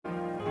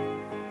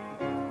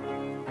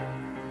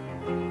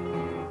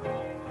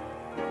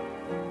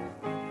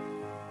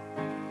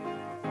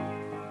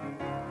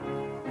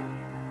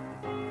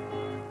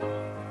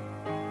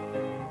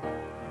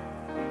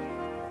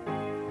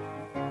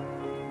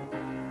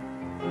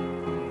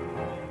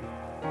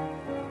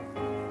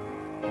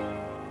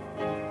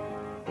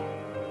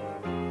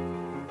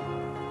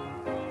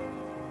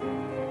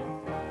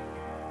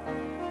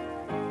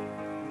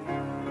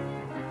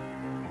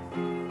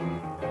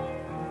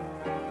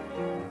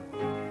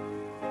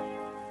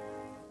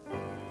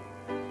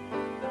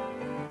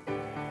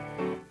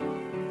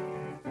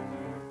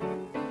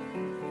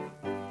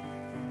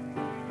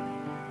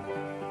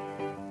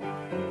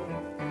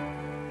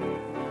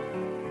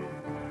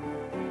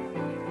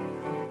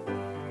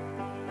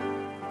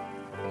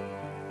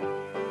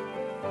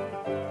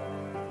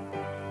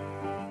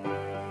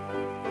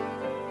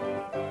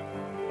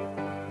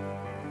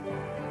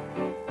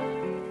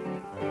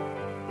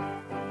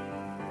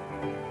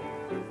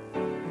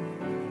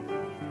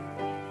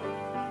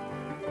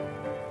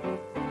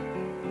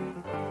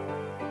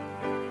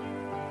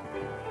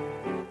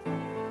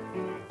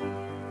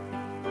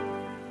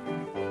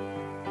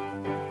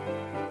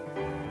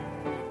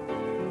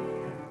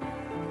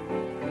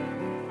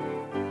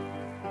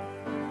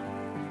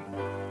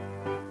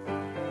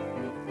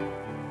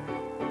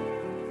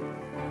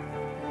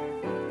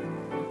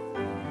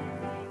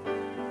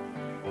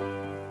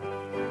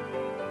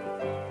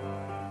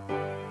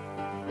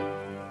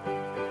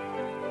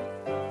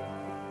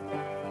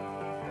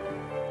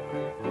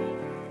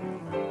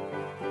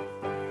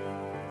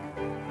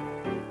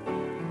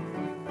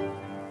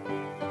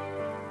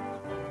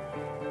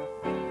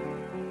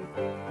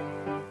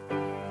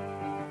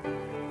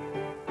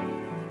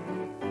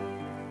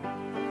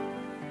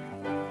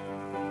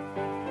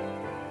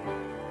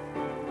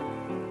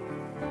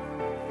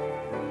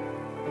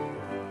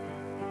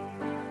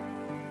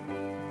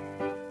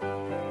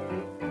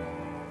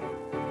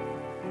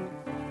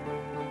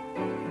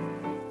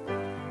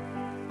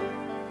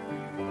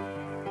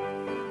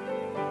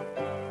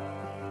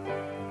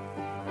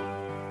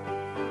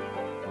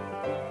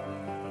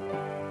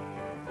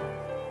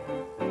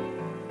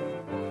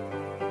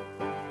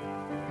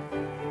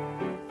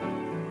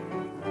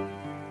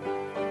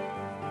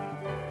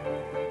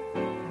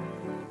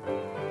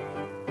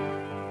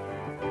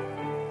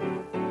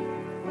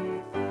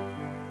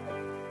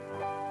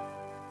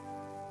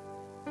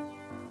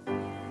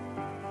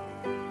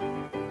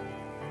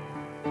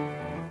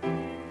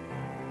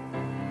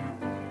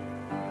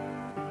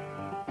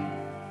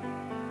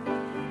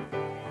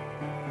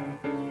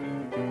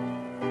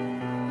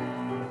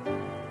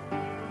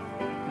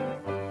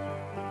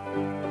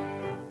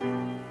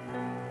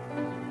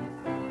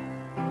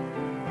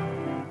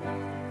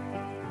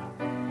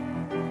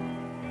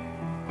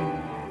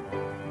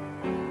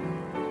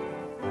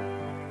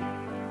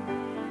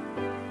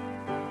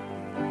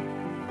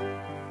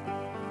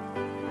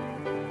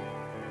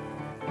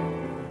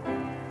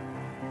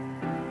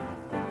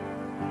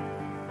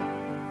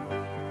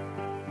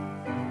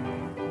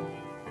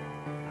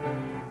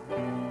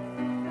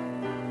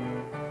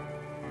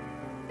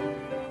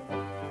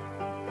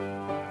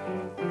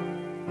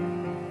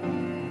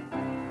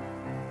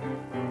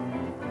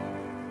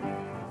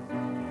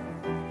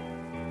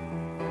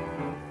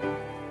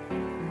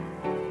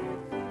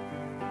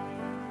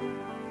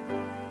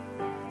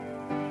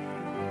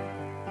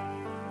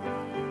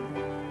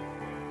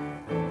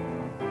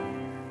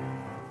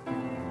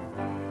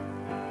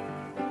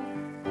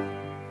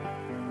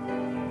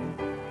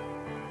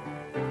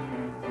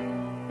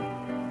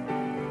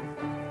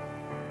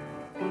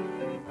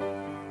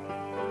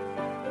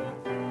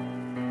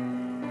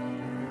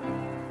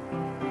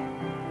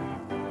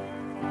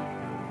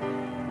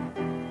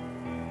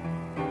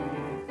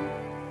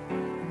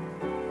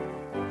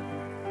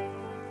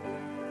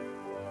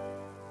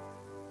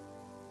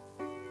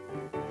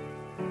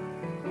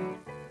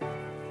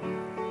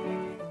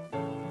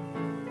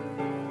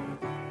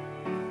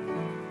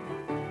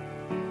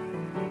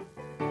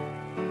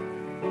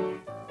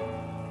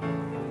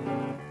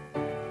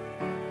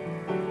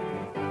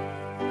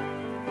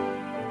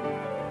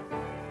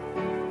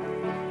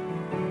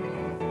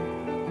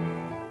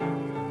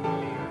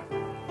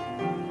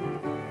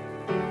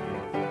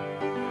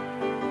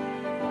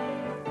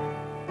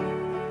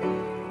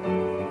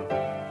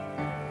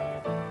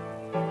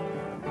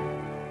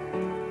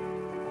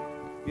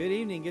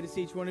evening. Good to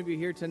see each one of you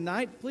here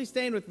tonight. Please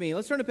stand with me.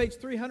 Let's turn to page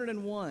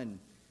 301.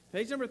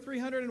 Page number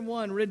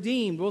 301,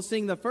 Redeemed. We'll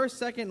sing the first,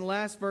 second, and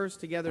last verse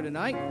together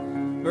tonight.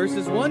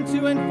 Verses 1,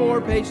 2, and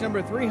 4, page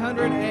number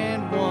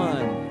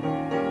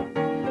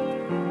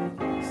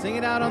 301. Sing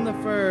it out on the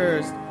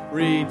first.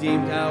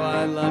 Redeemed, how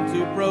I love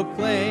to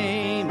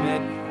proclaim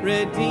it.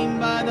 Redeemed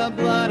by the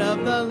blood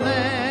of the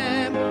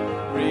Lamb.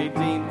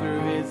 Redeemed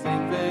through His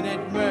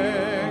infinite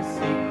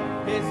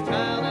mercy. His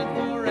child and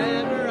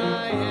forever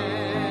I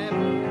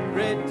am.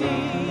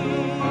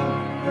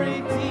 Redeemed,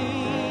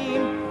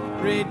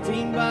 redeemed,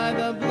 redeemed by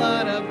the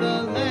blood of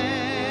the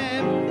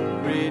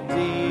Lamb.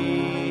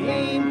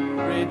 Redeemed,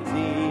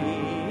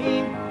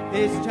 redeemed,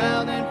 His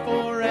child and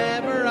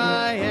forever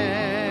I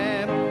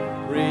am.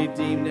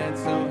 Redeemed and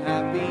so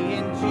happy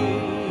in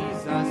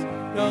Jesus,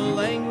 no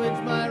language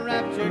my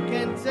rapture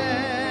can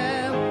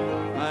tell.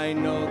 I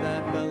know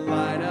that the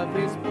light of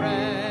His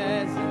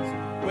presence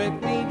with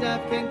me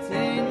doth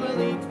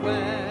continually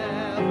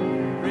dwell.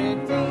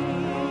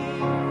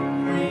 Redeemed,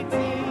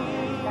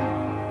 redeemed,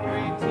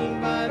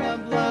 redeemed by the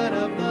blood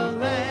of the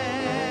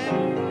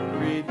Lamb.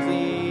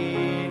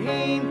 Redeemed,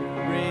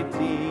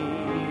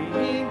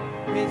 redeemed,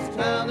 His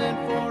child and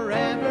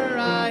forever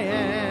I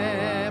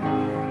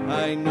am.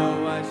 I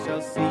know I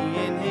shall see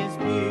in His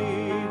beauty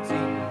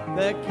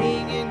the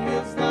King in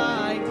whose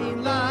light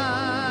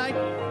delight,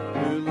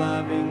 who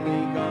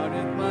lovingly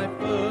guardeth my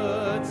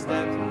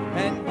footsteps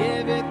and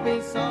giveth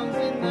me songs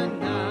in the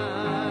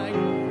night.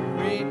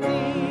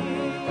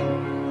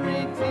 Redeemed,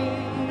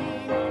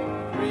 redeemed,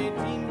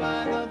 redeemed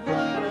by the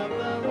blood of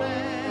the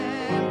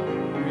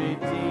Lamb.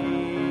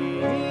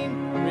 Redeemed,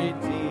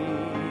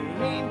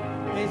 redeemed,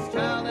 His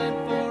child and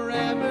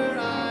forever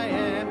I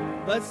am.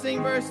 Let's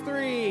sing verse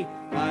 3.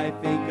 I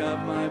think of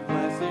my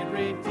blessed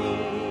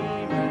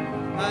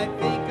Redeemer, I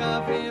think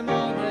of Him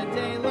all the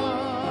day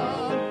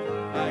long.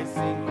 I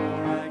sing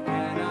for I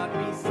cannot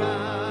be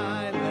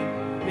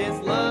silent, His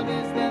love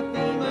is the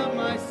theme of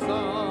my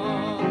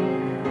song.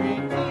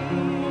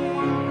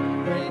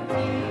 Redeemed,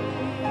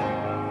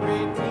 redeemed,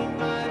 redeemed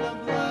by the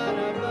blood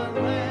of the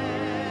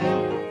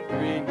Lamb.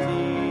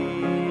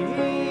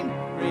 Redeemed,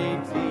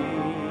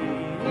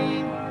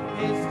 redeemed,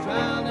 His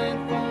child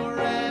and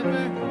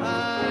forever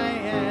I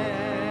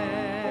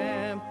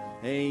am.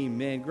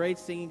 Amen. Great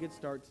singing. Good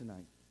start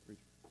tonight. Amen.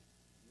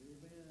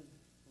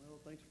 Well,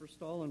 thanks for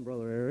stalling,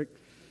 Brother Eric.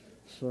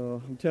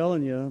 So I'm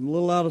telling you, I'm a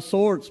little out of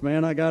sorts,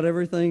 man. I got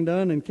everything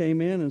done and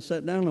came in and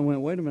sat down and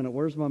went, wait a minute,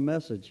 where's my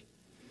message?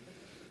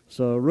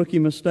 So rookie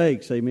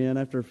mistakes, amen,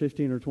 after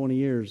 15 or 20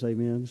 years,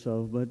 amen.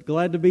 So, but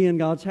glad to be in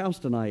God's house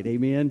tonight,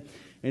 amen.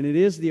 And it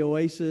is the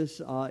oasis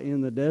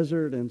in the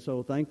desert, and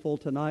so thankful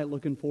tonight,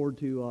 looking forward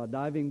to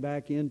diving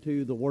back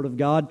into the Word of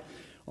God.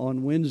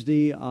 On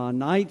Wednesday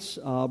nights,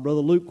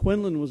 Brother Luke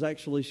Quinlan was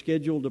actually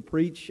scheduled to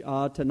preach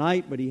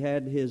tonight, but he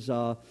had his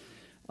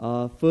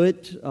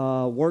foot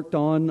worked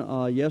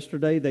on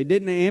yesterday. They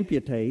didn't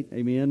amputate,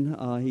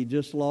 amen. He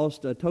just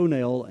lost a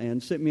toenail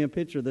and sent me a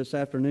picture this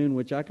afternoon,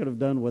 which I could have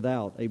done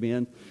without,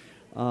 amen.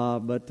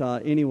 But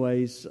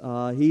anyways,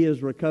 he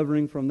is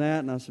recovering from that,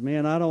 and I said,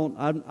 man, I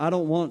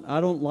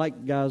don't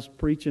like guys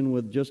preaching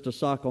with just a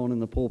sock on in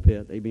the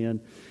pulpit,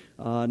 amen.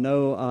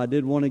 No, I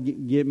did want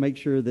to make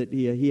sure that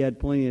he had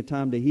plenty of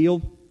time to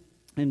heal.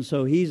 And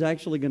so he's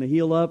actually going to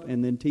heal up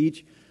and then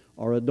teach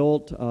our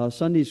adult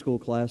Sunday school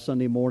class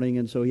Sunday morning.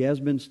 And so he has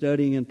been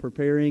studying and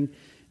preparing.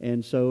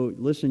 And so,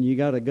 listen, you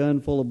got a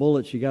gun full of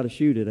bullets, you got to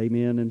shoot it,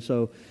 amen. And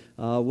so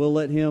we'll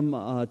let him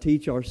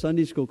teach our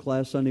Sunday school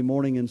class Sunday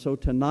morning. And so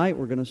tonight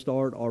we're going to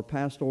start our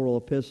pastoral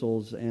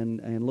epistles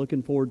and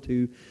looking forward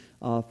to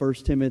 1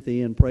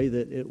 Timothy, and pray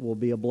that it will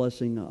be a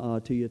blessing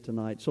to you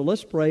tonight. So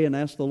let's pray and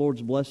ask the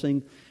Lord's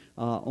blessing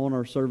on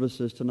our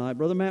services tonight.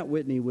 Brother Matt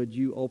Whitney, would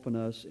you open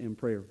us in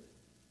prayer?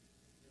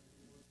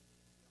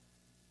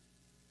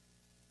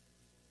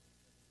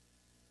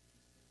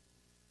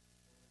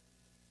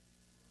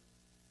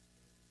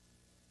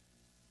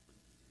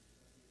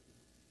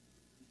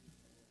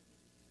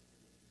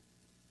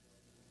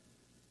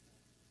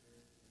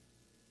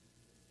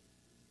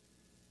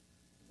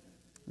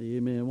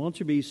 Amen. Why don't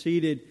you be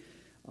seated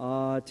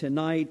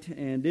tonight,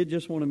 and did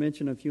just want to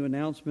mention a few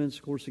announcements.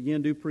 Of course,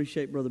 again, do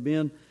appreciate Brother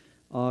Ben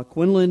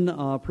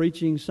Quinlan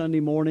preaching Sunday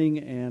morning,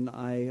 and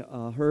I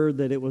heard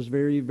that it was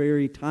very,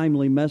 very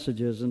timely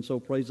messages, and so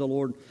praise the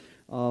Lord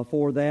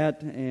for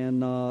that,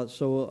 and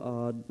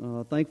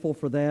so thankful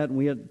for that, and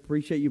we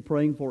appreciate you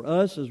praying for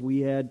us as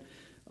we had.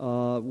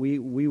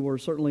 We were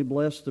certainly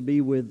blessed to be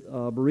with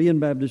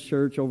Berean Baptist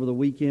Church over the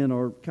weekend,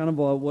 or kind of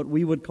what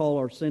we would call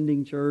our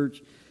sending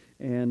church.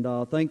 And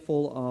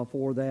thankful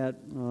for that,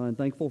 and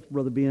thankful for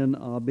Brother Ben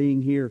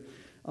being here.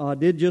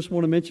 Did just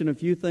want to mention a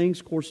few things.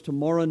 Of course,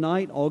 tomorrow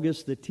night,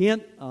 August the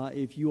 10th,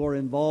 if you are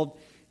involved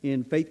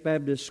in Faith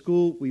Baptist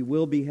School, we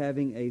will be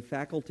having a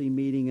faculty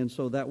meeting, and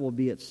so that will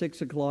be at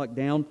 6 o'clock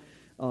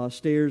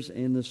downstairs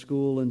in the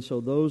school. And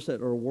so those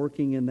that are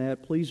working in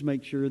that, please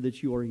make sure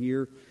that you are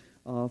here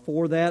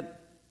for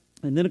that.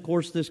 And then, of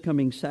course, this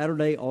coming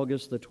Saturday,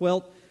 August the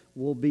 12th,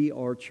 will be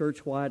our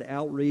church-wide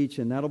outreach,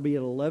 and that'll be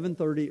at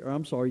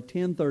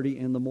 10:30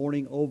 in the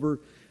morning over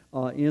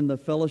in the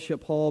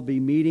fellowship hall, be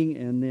meeting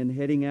and then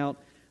heading out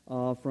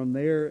from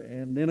there.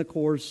 And then, of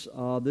course,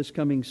 this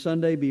coming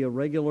Sunday be a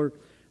regular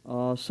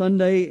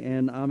Sunday,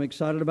 and I'm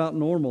excited about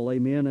normal,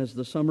 amen, as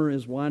the summer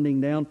is winding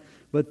down.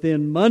 But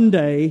then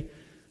Monday,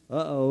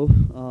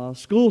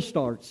 school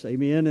starts,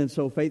 amen, and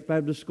so Faith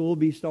Baptist School will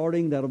be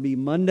starting. That'll be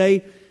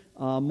Monday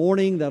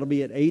morning. That'll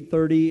be at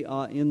 8:30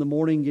 in the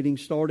morning getting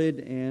started.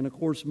 And, of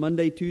course,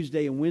 Monday,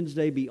 Tuesday, and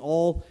Wednesday be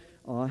all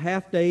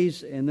half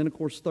days, and then of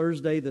course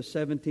Thursday the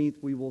 17th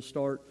we will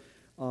start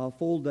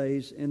full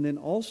days. And then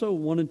also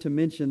wanted to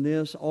mention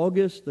this,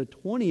 August the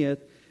 20th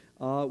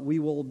we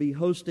will be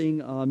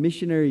hosting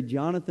missionary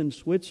Jonathan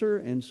Switzer,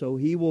 and so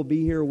he will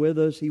be here with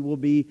us. He will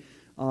be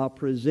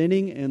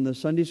presenting in the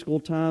Sunday school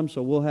time,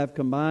 so we'll have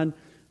combined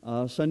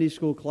Sunday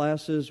school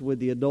classes with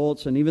the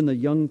adults, and even the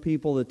young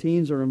people, the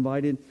teens are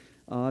invited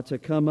to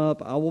come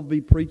up. I will be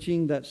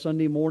preaching that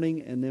Sunday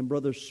morning, and then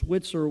Brother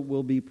Switzer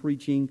will be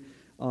preaching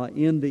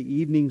in the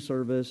evening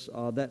service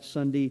that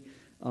Sunday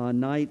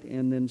night.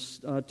 And then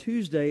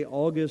Tuesday,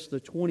 August the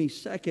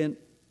 22nd,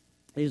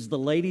 is the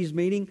ladies'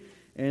 meeting.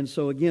 And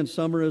so again,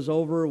 summer is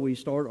over. We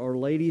start our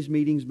ladies'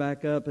 meetings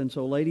back up. And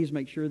so ladies,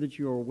 make sure that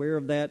you are aware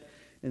of that.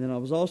 And then I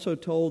was also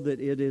told that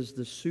it is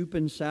the soup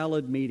and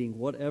salad meeting,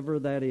 whatever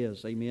that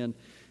is. Amen.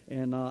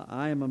 And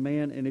I am a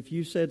man, and if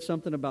you said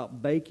something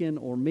about bacon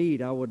or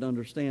meat, I would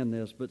understand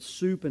this. But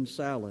soup and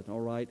salad, all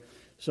right?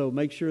 So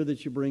make sure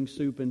that you bring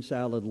soup and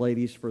salad,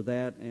 ladies, for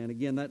that. And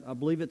again, that I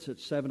believe it's at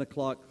 7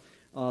 o'clock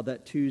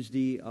that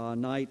Tuesday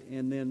night.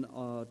 And then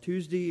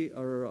Thursday,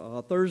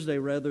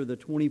 the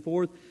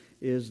 24th,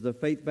 is the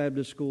Faith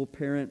Baptist School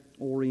Parent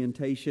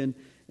Orientation.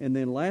 And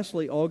then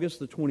lastly, August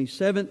the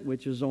 27th,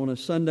 which is on a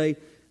Sunday,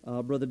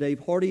 Brother Dave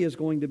Hardy is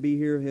going to be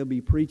here. He'll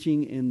be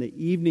preaching in the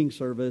evening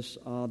service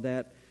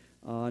that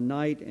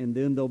night, and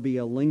then there'll be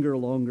a linger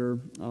longer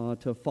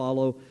to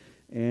follow.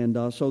 And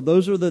so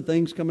those are the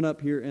things coming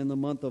up here in the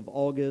month of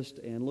August,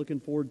 and looking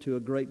forward to a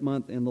great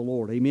month in the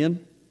Lord.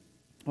 Amen?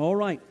 All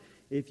right.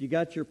 If you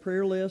got your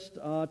prayer list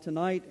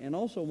tonight, and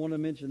also want to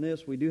mention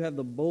this, we do have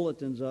the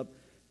bulletins up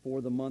for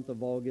the month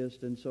of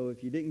August, and so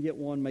if you didn't get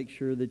one, make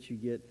sure that you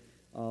get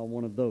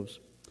one of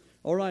those.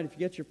 All right, if you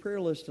get your prayer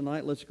list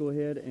tonight, let's go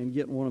ahead and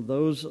get one of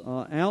those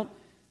out.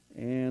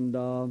 And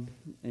man,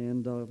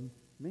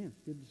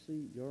 good to see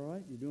you. You all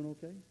right? You doing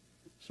okay?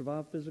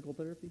 Survive physical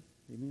therapy?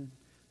 Amen.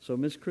 So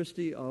Miss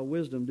Christy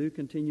Wisdom, do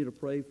continue to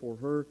pray for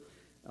her.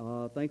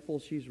 Thankful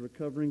she's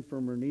recovering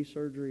from her knee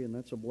surgery, and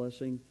that's a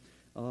blessing.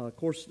 Of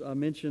course, I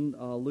mentioned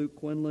Luke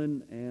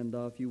Quinlan, and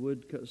if you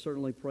would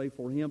certainly pray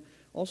for him.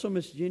 Also,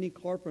 Miss Jenny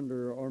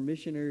Carpenter, our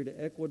missionary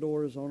to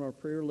Ecuador, is on our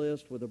prayer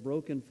list with a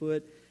broken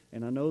foot,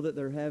 and I know that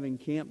they're having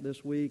camp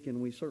this week, and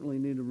we certainly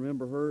need to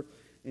remember her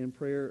in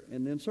prayer.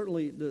 And then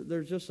certainly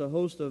there's just a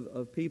host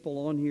of people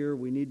on here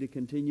we need to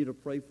continue to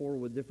pray for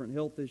with different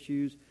health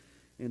issues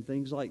and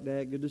things like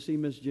that. Good to see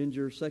Miss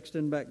Ginger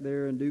Sexton back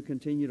there, and do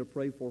continue to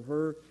pray for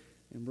her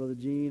and Brother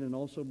Gene, and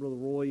also Brother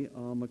Roy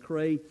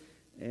McCrae.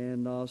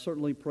 And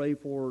certainly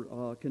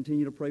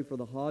continue to pray for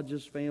the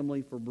Hodges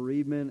family for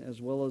bereavement,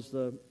 as well as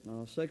the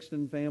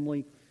Sexton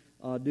family.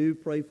 Do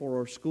pray for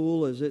our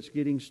school as it's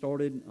getting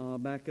started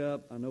back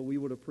up. I know we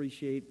would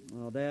appreciate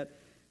that.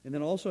 And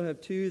then also have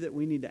two that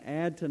we need to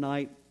add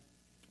tonight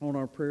on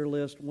our prayer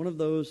list. One of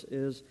those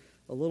is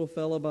a little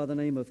fellow by the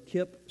name of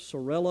Kip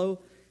Sorello,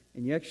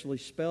 and you actually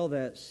spell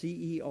that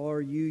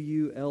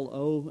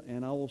Ceruulo,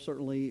 and I will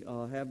certainly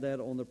have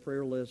that on the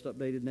prayer list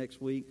updated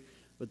next week.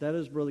 But that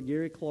is Brother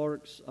Gary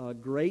Clark's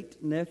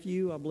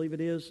great-nephew, I believe it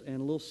is,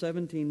 and a little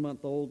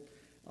 17-month-old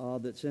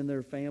that's in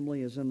their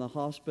family is in the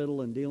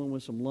hospital and dealing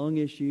with some lung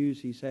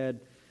issues. He's had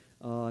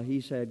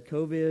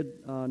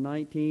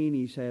COVID-19,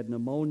 he's had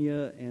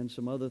pneumonia, and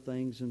some other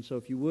things. And so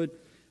if you would,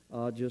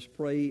 just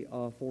pray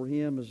for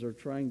him as they're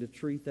trying to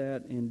treat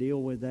that and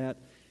deal with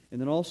that.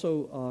 And then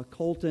also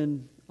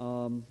Colton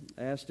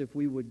asked if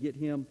we would get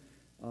him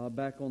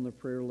back on the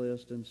prayer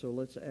list. And so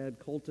let's add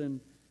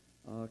Colton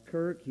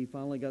Kirk. He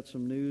finally got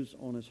some news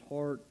on his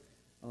heart.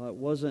 It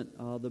wasn't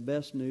the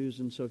best news,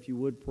 and so if you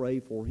would pray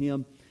for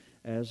him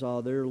as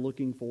they're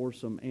looking for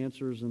some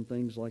answers and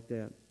things like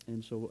that.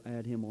 And so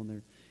add him on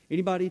there.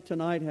 Anybody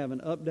tonight have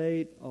an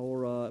update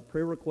or a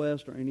prayer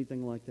request or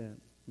anything like that?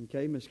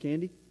 Okay, Miss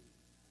Candy?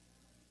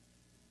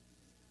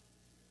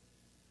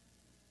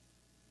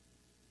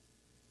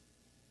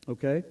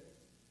 Okay.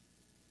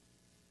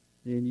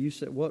 And you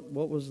said, what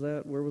was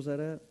that? Where was that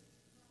at?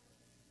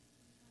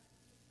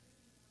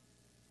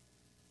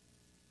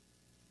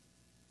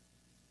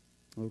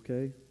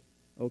 Okay,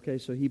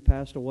 so he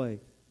passed away.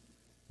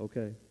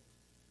 Okay.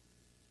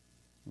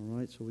 All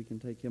right, so we can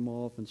take him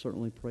off and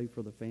certainly pray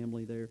for the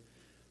family there.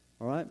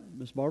 All right,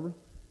 Miss Barbara?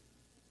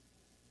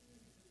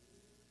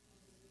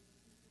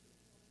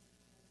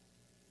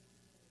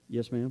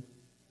 Yes, ma'am.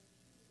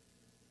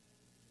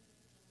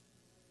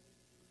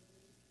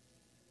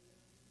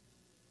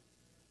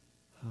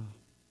 Oh,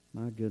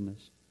 my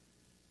goodness.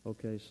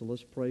 Okay, so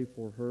let's pray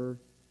for her.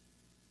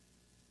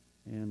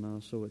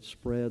 And so it's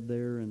spread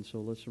there, and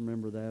so let's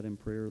remember that in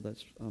prayer.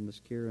 That's Miss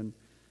Karen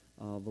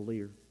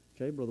Valier.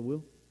 Okay, Brother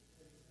Will?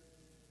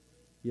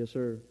 Yes,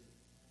 sir.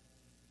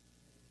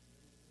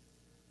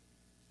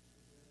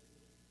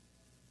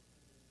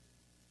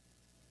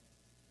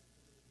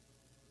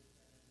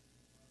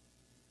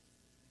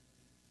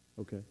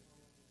 Okay.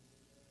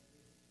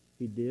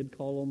 He did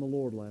call on the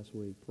Lord last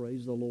week.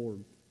 Praise the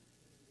Lord.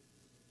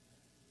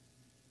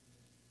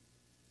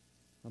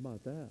 How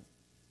about that?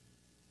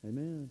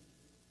 Amen.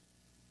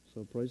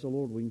 So praise the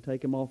Lord. We can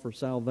take him off for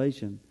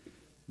salvation.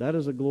 That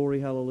is a glory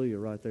hallelujah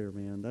right there,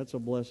 man. That's a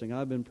blessing.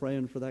 I've been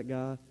praying for that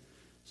guy,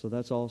 so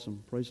that's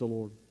awesome. Praise the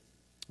Lord.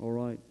 All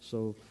right,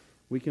 so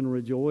we can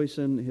rejoice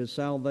in his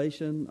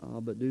salvation,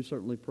 but do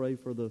certainly pray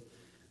for the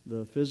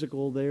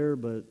physical there.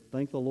 But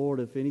thank the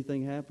Lord, if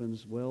anything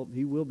happens, well,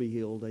 he will be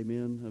healed,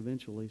 amen,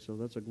 eventually. So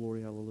that's a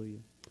glory hallelujah.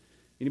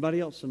 Anybody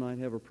else tonight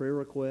have a prayer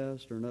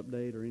request or an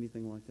update or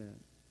anything like that?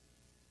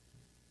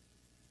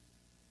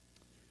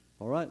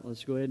 All right,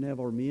 let's go ahead and have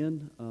our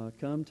men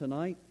come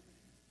tonight.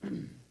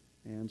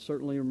 And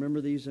certainly remember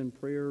these in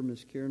prayer,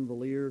 Miss Karen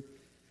Valier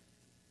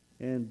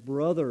and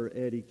Brother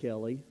Eddie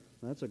Kelly.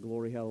 That's a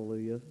glory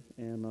hallelujah.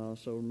 And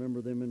so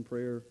remember them in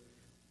prayer.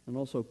 And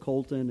also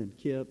Colton and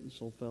Kip and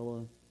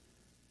Solfella.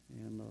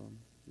 And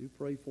do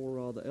pray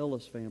for the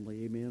Ellis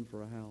family, amen,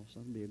 for a house.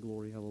 That would be a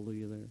glory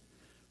hallelujah there.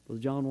 Brother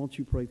John, won't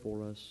you pray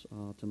for us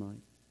tonight?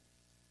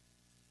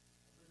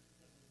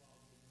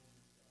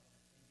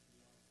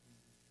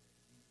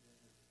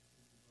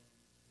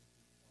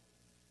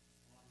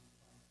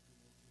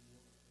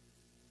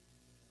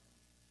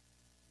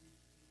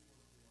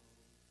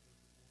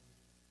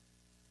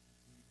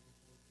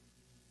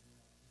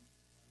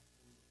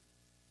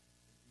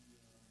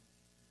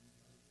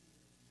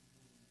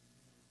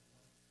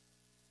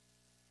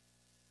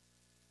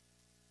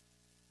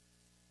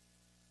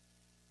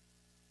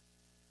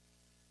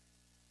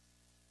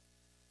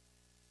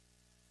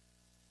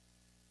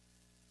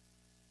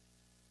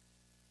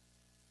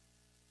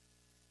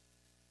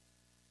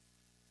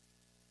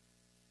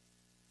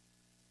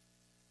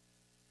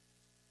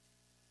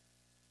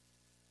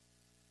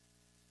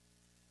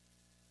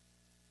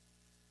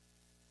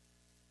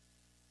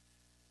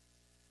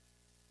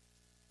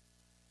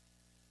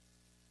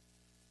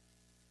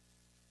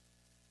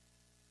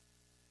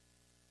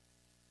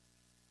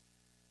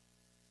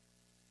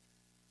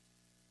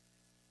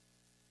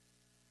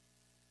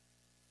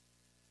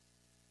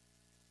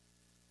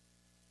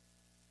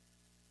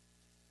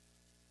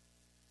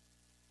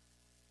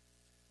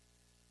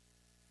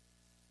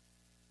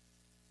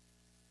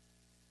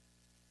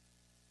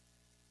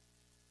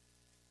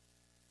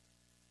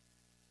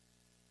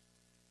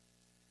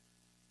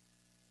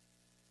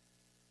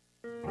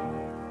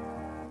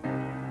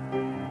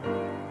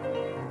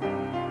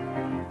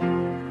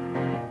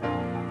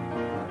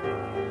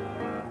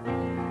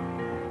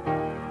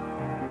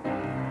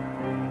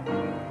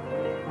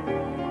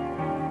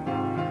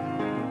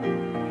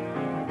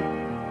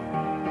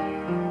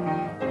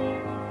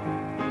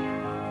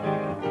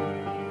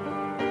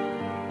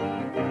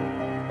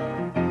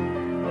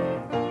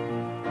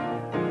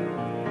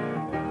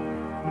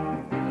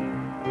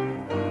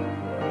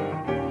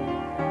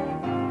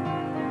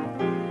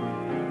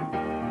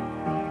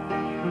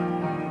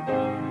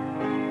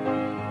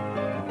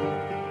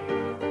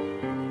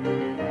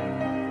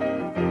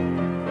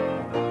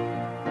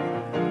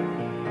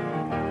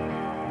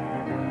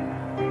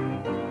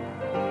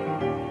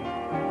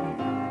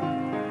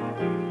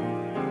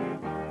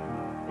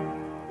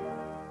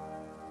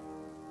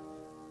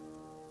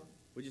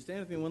 Would you stand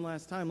with me one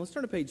last time? Let's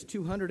turn to page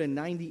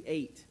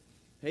 298.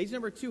 Page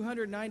number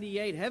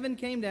 298. Heaven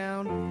came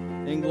down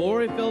and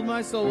glory filled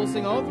my soul. We'll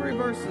sing all three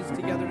verses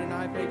together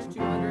tonight. Page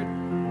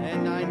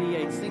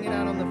 298. Sing it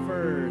out on the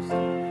first.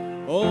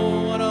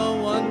 Oh, what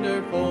a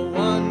wonderful,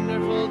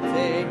 wonderful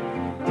day.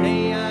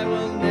 Day I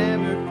will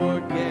never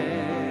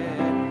forget.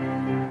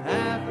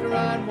 After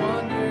I'd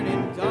wandered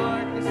in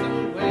darkness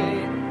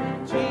away,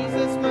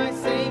 Jesus my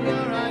Savior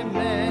I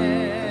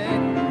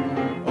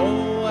met.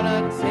 Oh, what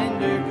a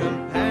tender,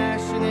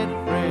 compassionate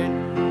friend.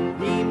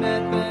 He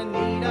met the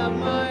need of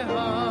my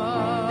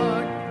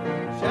heart.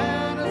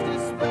 Shadows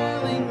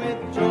dispelling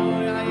with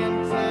joy I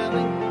am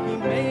telling. He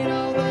made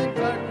all the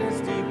darkness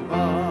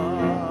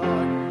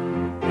depart.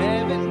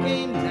 Heaven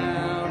came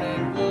down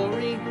and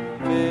glory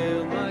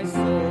filled my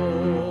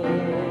soul.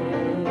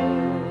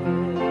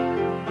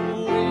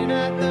 When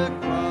at the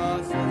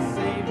cross the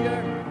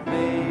Savior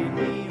made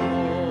me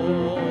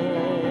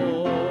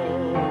whole.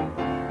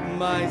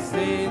 My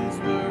sins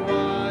were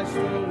washed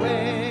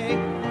away,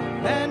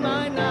 and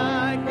my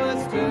night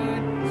was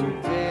turned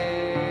to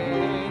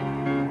day.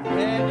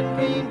 Heaven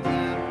came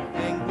down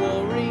and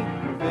glory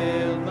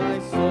filled my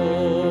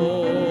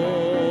soul.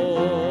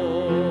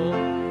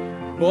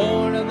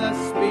 Born of the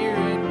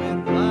Spirit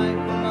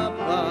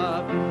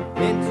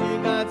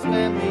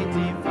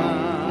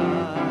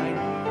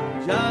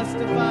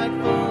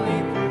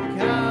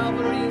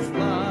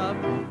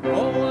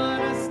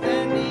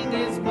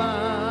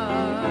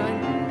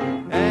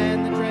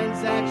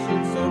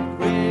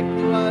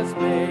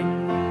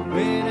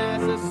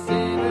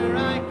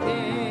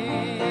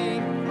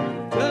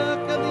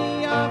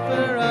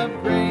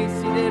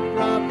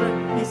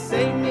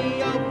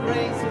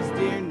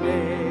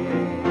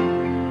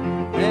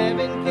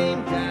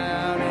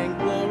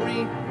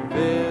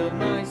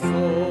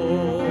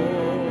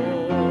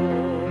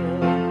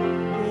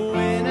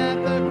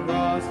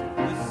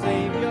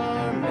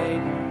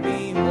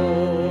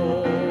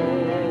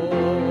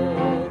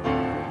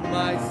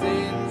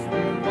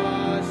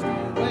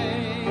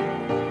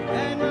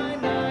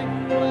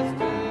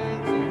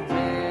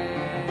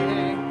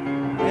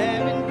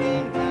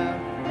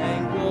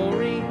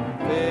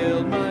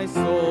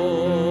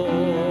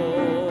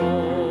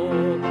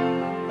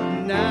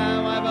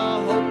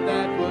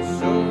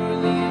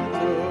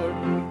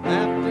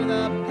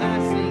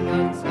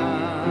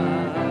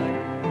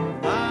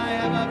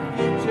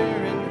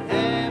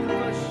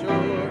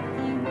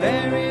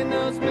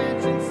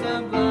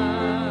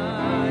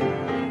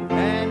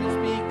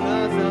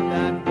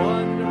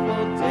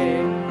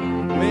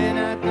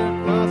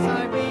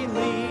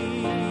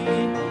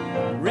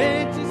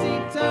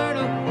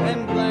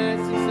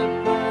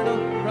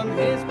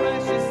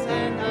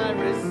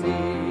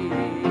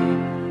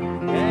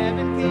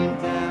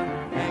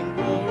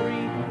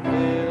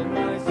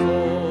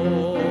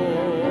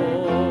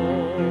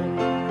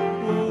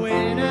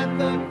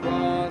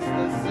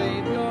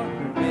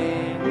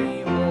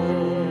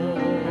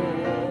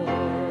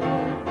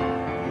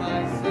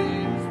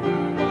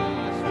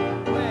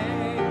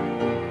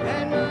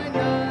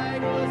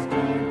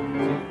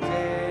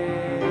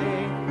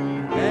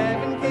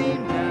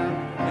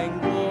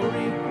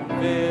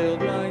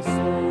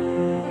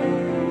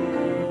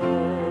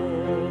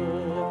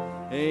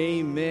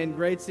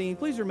parade scene.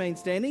 Please remain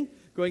standing.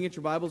 Go and get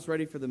your Bibles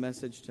ready for the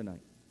message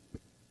tonight.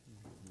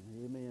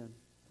 Amen.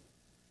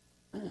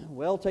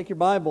 Well, take your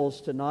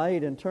Bibles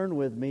tonight and turn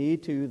with me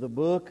to the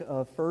book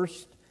of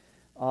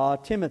 1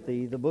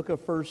 Timothy. The book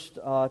of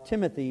 1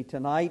 Timothy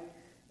tonight.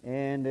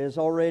 And as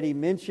already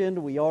mentioned,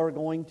 we are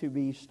going to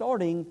be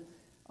starting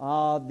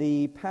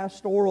the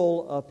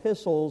pastoral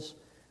epistles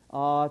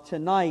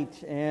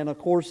tonight. And of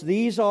course,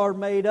 these are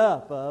made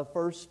up of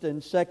 1st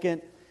and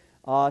 2nd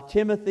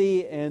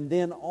Timothy, and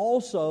then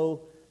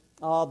also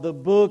the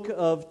book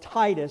of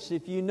Titus.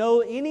 If you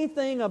know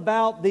anything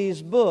about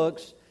these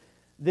books,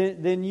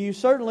 then you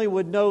certainly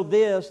would know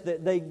this,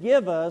 that they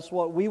give us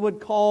what we would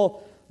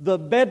call the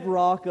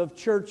bedrock of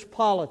church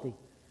polity.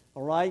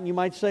 All right, and you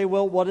might say,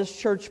 well, what is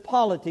church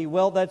polity?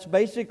 Well, that's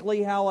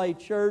basically how a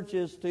church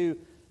is to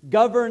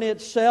govern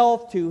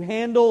itself, to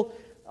handle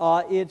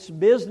its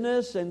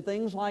business and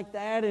things like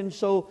that. And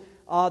so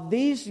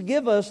these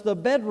give us the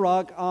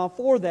bedrock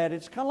for that.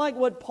 It's kind of like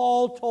what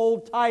Paul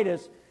told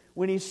Titus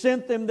when he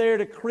sent them there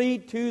to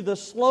Crete to the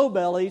slow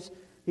bellies.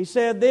 He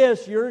said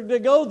this, you're to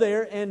go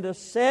there and to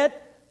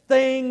set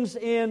things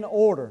in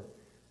order.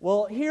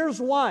 Well,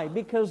 here's why.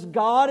 Because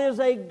God is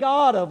a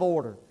God of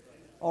order.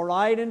 All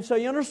right, and so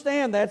you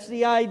understand that's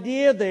the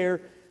idea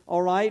there.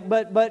 All right,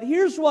 but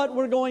here's what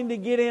we're going to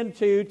get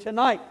into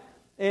tonight.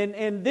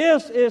 And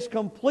this is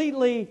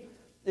completely,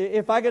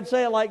 if I could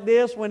say it like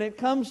this, when it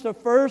comes to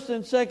 1st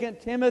and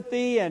 2nd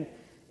Timothy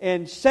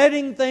and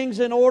setting things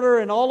in order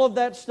and all of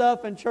that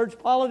stuff and church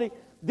polity,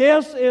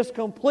 this is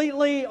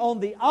completely on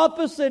the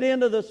opposite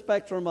end of the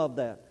spectrum of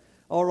that.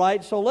 All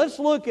right, so let's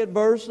look at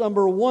verse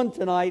number 1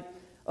 tonight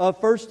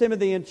of 1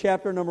 Timothy in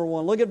chapter number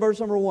 1. Look at verse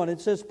number 1.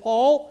 It says,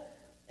 Paul,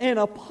 an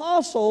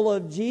apostle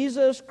of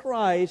Jesus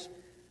Christ,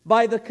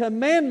 by the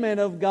commandment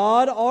of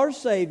God our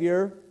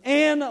Savior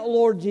and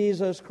Lord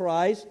Jesus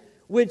Christ,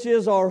 which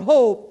is our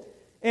hope.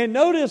 And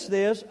notice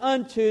this,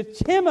 unto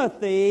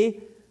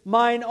Timothy,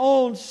 mine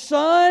own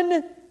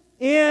son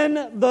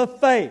in the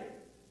faith.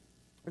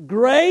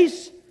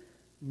 Grace,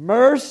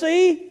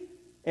 mercy,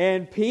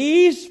 and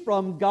peace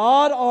from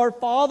God our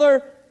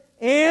Father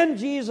and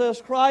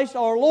Jesus Christ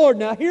our Lord.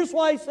 Now here's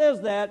why he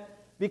says that.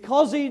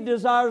 Because he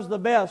desires the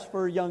best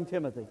for young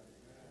Timothy.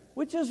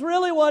 Which is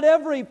really what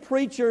every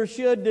preacher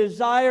should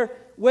desire,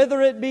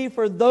 whether it be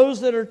for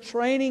those that are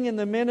training in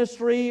the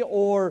ministry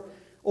or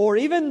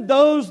even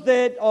those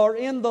that are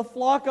in the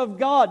flock of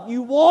God.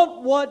 You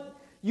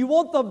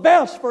want the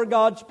best for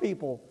God's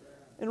people.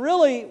 And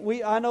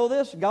really, I know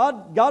this,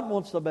 God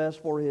wants the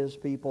best for His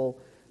people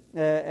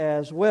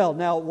as well.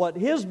 Now, what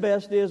His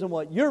best is and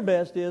what your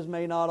best is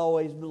may not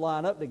always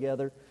line up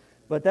together,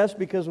 but that's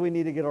because we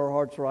need to get our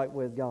hearts right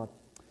with God.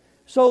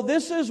 So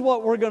this is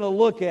what we're going to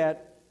look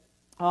at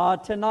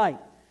tonight.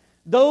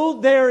 Though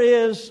there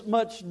is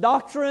much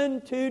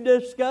doctrine to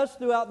discuss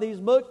throughout these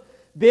books,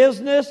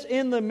 business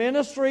in the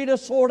ministry to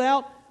sort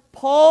out,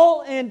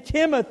 Paul and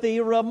Timothy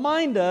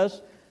remind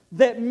us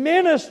that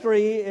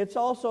ministry, it's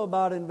also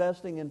about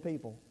investing in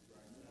people.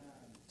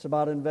 It's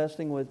about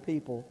investing with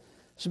people.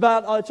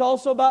 It's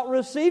also about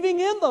receiving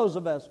in those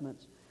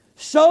investments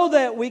so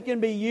that we can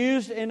be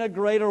used in a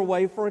greater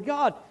way for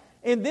God.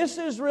 And this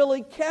is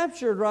really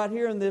captured right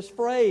here in this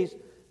phrase,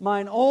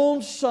 mine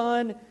own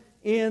son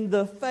in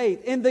the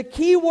faith. And the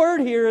key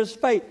word here is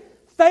faith.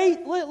 Faith,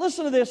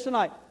 listen to this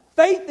tonight.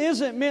 Faith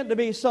isn't meant to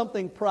be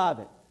something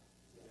private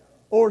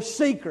or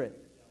secret.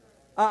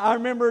 I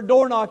remember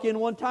door knocking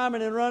one time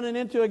and then running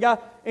into a guy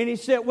and he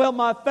said, well,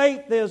 my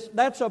faith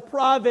that's a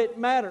private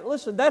matter.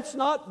 Listen, that's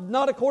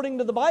not according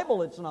to the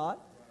Bible, it's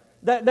not.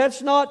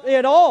 That's not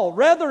at all.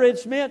 Rather,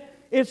 it's meant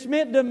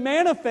to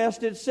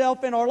manifest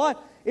itself in our life.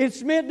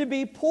 It's meant to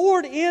be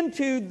poured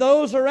into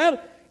those around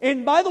us.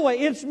 And by the way,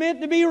 it's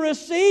meant to be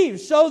received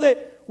so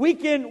that we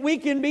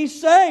can be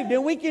saved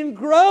and we can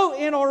grow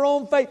in our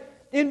own faith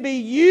and be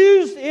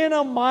used in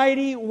a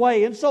mighty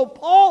way. And so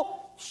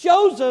Paul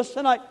shows us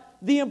tonight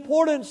the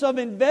importance of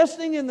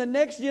investing in the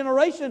next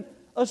generation,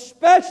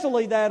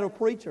 especially that of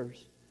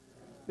preachers.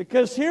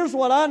 Because here's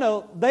what I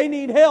know, they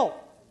need help.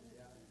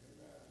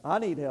 I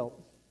need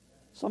help.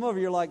 Some of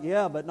you are like,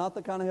 yeah, but not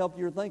the kind of help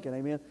you're thinking,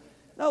 amen.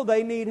 No,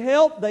 they need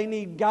help. They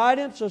need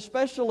guidance,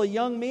 especially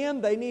young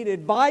men. They need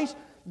advice.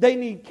 They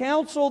need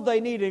counsel.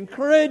 They need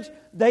encouragement.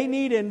 They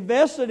need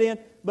invested in.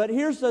 But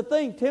here's the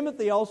thing.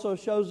 Timothy also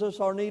shows us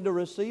our need to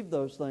receive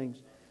those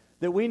things.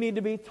 That we need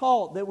to be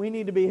taught. That we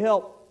need to be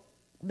helped.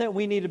 That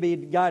we need to be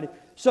guided.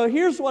 So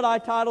here's what I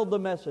titled the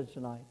message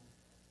tonight.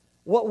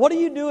 What are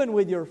you doing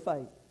with your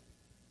faith?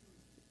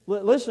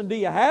 Listen, do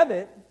you have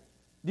it?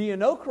 Do you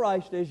know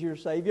Christ as your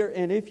Savior?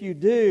 And if you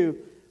do,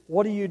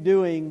 what are you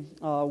doing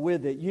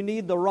with it? You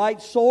need the right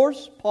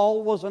source.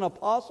 Paul was an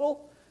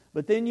apostle.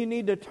 But then you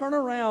need to turn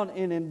around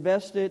and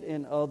invest it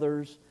in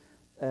others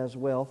as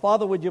well.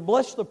 Father, would you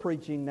bless the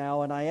preaching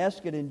now? And I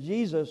ask it in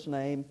Jesus'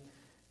 name.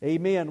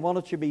 Amen. Why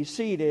don't you be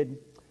seated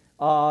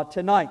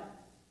tonight?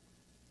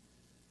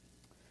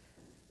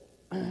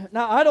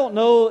 Now, I don't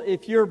know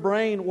if your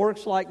brain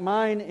works like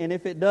mine, and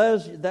if it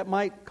does, that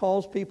might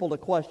cause people to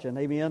question.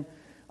 Amen.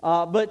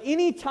 But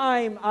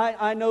anytime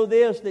I know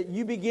this, that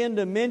you begin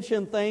to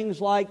mention things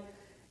like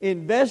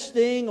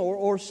investing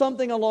or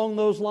something along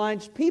those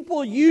lines,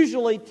 people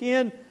usually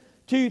tend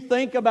to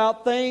think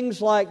about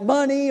things like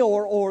money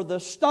or the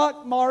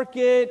stock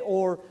market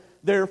or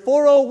their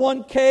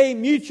 401k,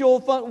 mutual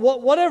fund,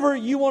 whatever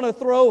you want to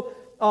throw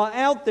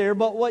out there.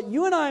 But what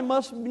you and I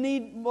must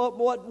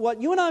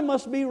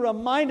be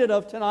reminded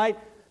of tonight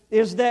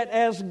is that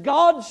as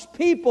God's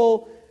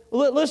people,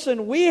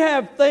 listen, we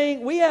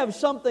have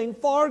something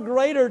far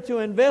greater to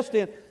invest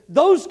in.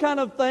 Those kind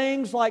of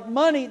things like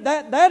money,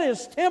 that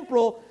is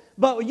temporal,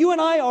 but you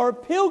and I are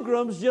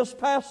pilgrims just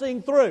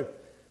passing through,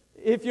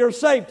 if you're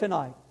saved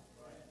tonight.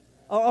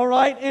 All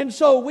right? And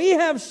so we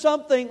have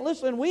something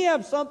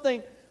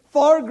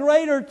far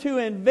greater to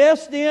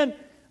invest in,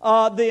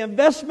 the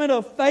investment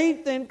of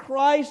faith in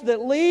Christ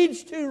that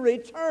leads to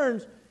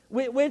returns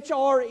which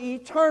are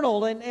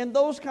eternal and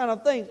those kind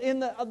of things.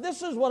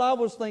 This is what I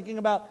was thinking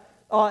about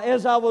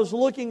as I was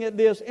looking at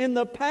this. In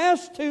the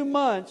past 2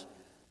 months,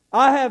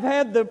 I have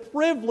had the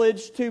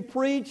privilege to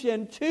preach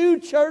in 2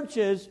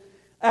 churches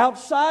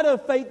outside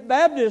of Faith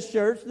Baptist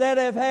Church that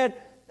have had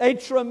a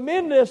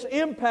tremendous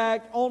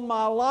impact on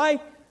my life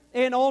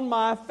and on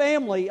my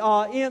family.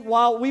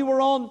 While we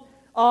were on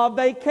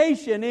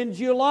vacation in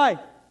July,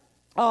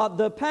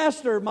 the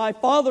pastor, my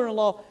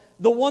father-in-law,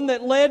 the one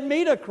that led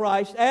me to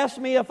Christ, asked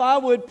me if I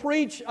would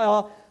preach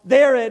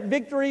there at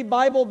Victory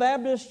Bible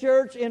Baptist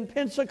Church in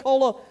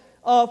Pensacola,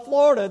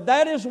 Florida.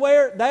 That is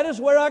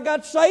where I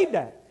got saved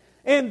at.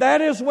 And that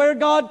is where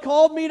God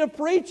called me to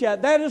preach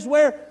at. That is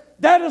where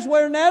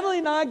Natalie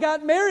and I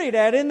got married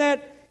at, in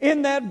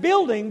that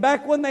building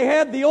back when they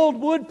had the old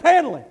wood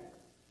paneling.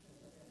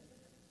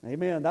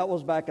 Amen. That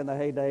was back in the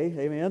heyday.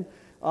 Amen.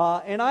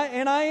 I'm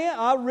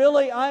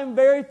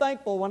very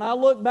thankful. When I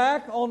look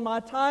back on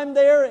my time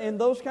there and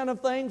those kind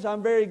of things,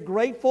 I'm very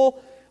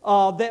grateful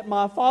that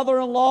my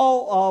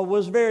father-in-law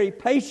was very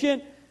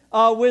patient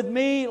with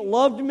me,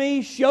 loved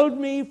me, showed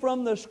me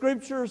from the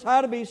Scriptures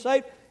how to be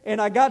saved, and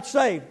I got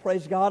saved.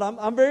 Praise God.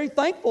 I'm very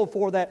thankful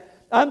for that.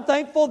 I'm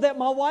thankful that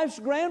my wife's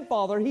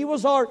grandfather, he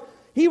was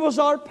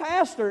our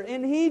pastor,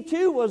 and he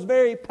too was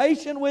very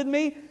patient with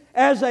me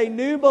as a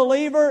new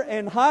believer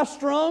and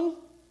high-strung,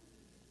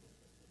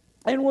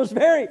 and was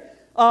very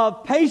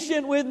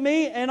patient with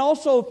me and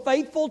also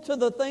faithful to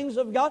the things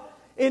of God.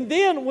 And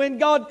then when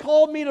God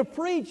called me to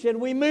preach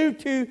and we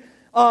moved to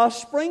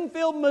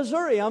Springfield,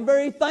 Missouri, I'm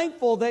very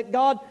thankful that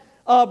God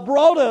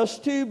brought us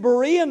to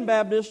Berean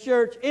Baptist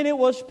Church, and it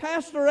was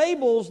Pastor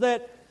Abels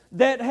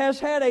that has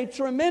had a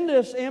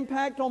tremendous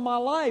impact on my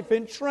life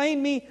and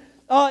trained me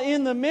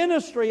in the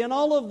ministry and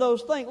all of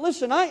those things.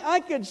 Listen, I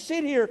could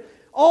sit here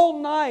all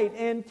night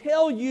and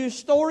tell you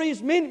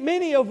stories,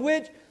 many of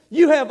which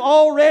you have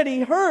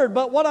already heard.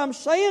 But what I'm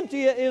saying to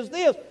you is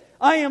this: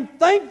 I am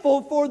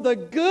thankful for the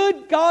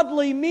good,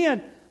 godly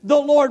men the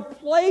Lord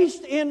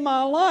placed in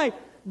my life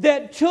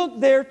that took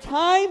their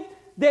time,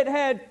 that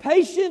had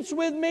patience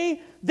with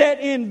me, that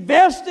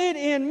invested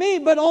in me.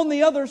 But on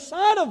the other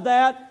side of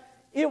that,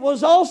 it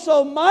was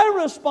also my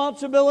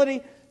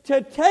responsibility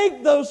to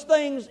take those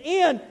things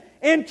in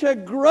and to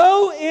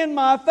grow in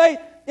my faith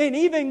and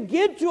even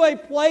get to a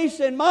place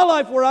in my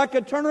life where I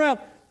could turn around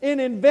and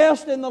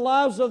invest in the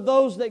lives of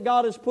those that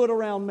God has put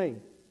around me.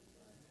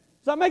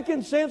 Is that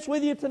making sense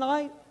with you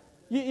tonight?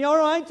 You all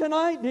right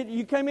tonight?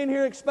 You came in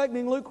here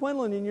expecting Luke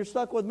Quinlan and you're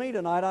stuck with me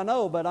tonight, I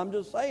know, but I'm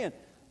just saying.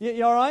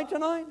 You all right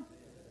tonight?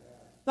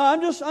 No,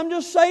 I'm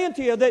just saying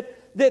to you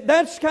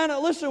that's kind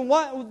of, listen,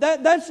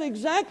 that's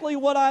exactly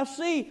what I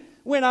see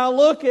when I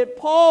look at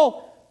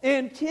Paul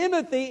and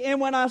Timothy,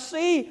 and when I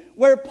see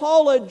where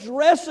Paul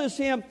addresses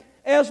him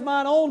as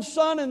mine own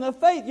son in the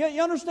faith.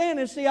 You understand?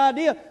 It's the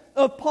idea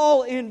of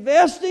Paul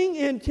investing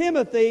in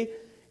Timothy,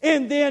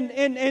 and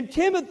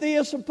Timothy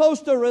is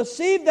supposed to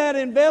receive that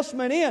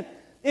investment in,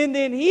 and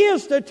then he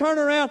is to turn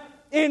around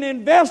and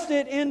invest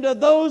it into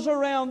those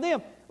around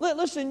them.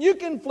 Listen, you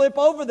can flip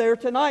over there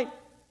tonight,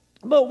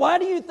 but why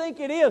do you think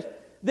it is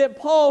that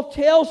Paul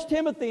tells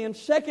Timothy in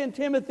 2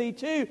 Timothy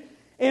 2,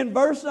 in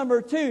verse number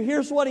 2,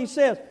 here's what he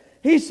says.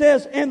 He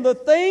says, "And the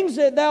things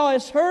that thou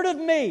hast heard of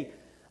me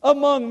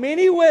among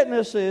many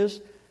witnesses,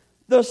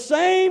 the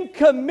same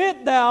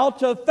commit thou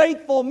to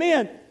faithful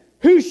men,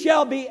 who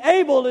shall be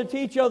able to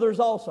teach others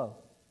also."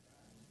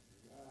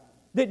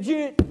 Did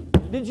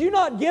you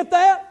not get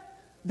that?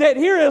 That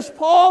here is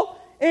Paul,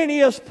 and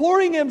he is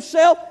pouring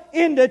himself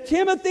into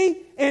Timothy,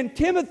 and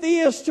Timothy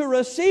is to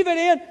receive it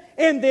in,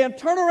 and then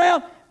turn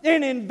around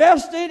and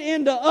invest it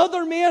into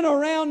other men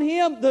around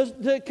him,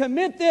 to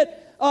commit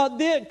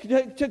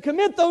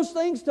those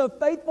things to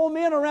faithful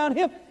men around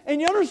him. And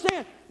you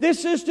understand,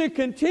 this is to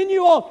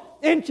continue on,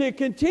 and to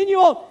continue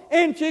on,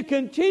 and to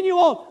continue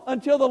on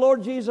until the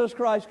Lord Jesus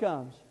Christ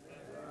comes.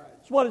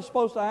 That's what is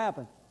supposed to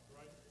happen.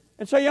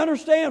 And so you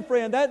understand,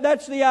 friend,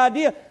 that's the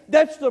idea.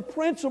 That's the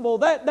principle.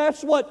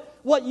 That's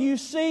what you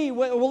see,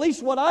 well, at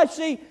least what I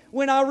see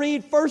when I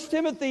read 1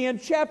 Timothy in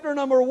chapter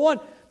number 1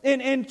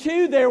 and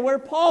 2 there, where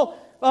Paul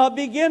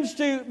begins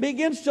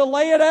to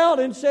lay it out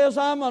and says,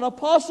 "I'm an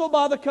apostle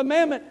by the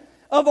commandment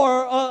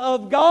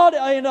of God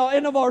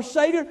and of our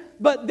Savior,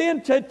 but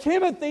then to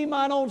Timothy,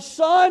 mine own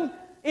son,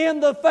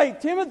 in the faith.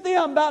 Timothy,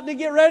 I'm about to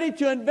get ready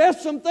to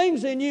invest some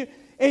things in you,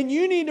 and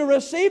you need to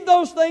receive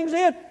those things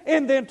in,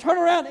 and then turn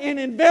around and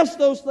invest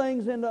those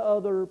things into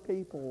other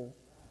people.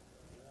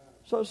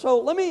 So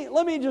let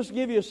me just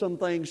give you some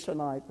things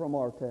tonight from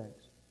our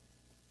text.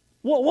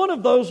 One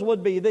of those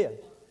would be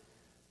this.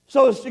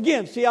 So it's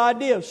the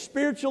idea of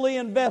spiritually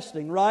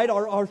investing, right?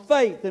 Our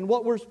faith and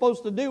what we're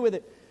supposed to do with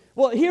it.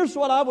 Well, here's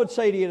what I would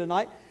say to you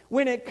tonight.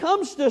 When it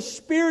comes to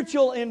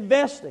spiritual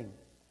investing,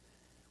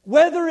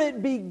 whether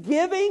it be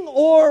giving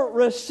or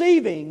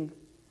receiving,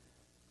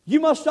 you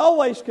must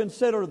always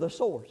consider the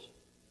source.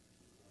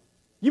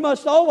 You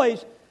must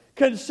always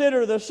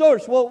consider the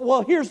source.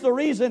 Well, here's the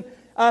reason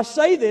I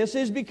say this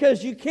is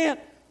because you can't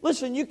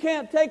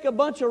take a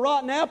bunch of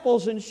rotten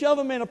apples and shove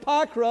them in a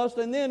pie crust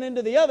and then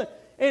into the oven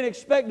and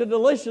expect a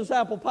delicious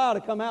apple pie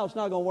to come out. It's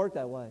not going to work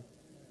that way.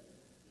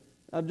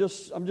 I'm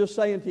just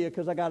saying to you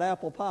because I got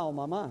apple pie on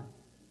my mind.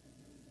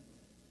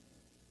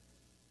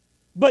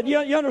 But you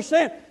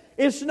understand,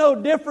 it's no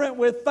different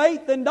with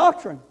faith and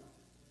doctrine.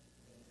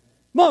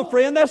 Come on,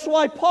 friend, that's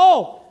why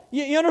Paul,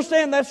 you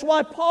understand, that's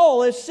why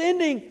Paul is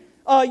sending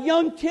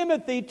young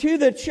Timothy to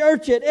the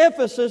church at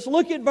Ephesus.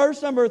 Look at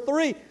verse number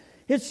 3.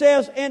 It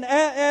says, "And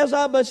as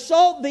I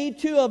besought thee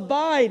to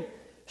abide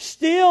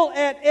still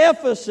at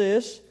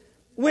Ephesus,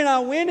 when I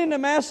went into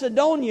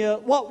Macedonia,"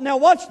 now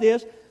watch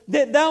this,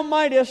 "that thou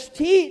mightest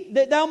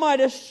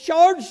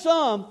charge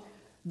some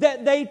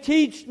that they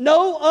teach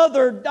no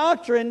other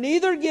doctrine,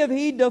 neither give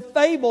heed to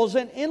fables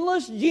and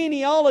endless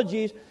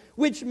genealogies,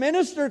 which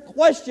minister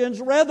questions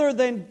rather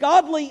than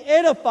godly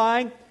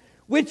edifying,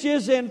 which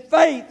is in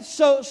faith,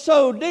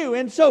 so do."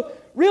 And so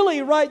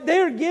really right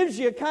there gives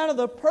you kind of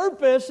the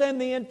purpose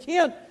and the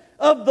intent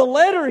of the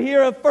letter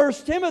here of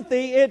 1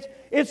 Timothy.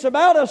 It's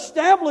about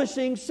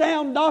establishing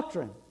sound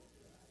doctrine.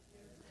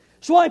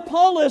 So why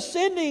Paul is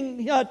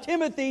sending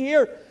Timothy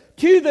here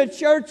to the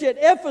church at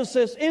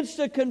Ephesus is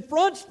to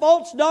confront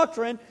false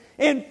doctrine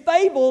and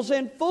fables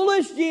and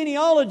foolish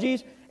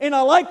genealogies. And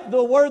I like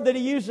the word that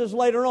he uses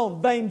later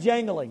on, vain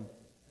jangling.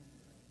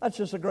 That's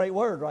just a great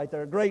word right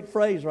there, a great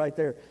phrase right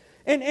there.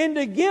 And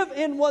to give,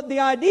 and what the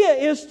idea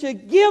is to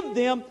give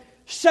them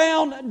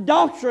sound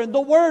doctrine.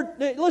 The word,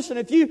 listen,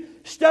 if you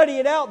study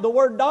it out, the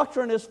word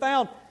doctrine is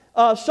found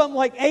something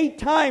like 8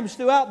 times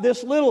throughout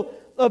this little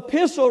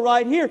epistle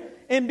right here.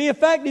 And be a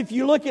fact, if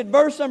you look at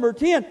verse number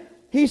 10,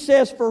 he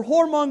says, "For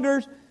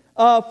whoremongers,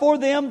 for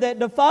them that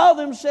defile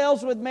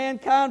themselves with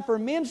mankind, for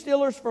men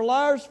stealers, for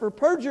liars, for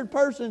perjured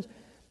persons,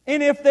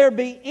 and if there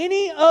be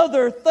any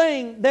other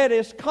thing that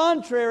is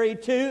contrary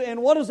to,"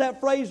 and what is that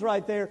phrase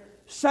right there?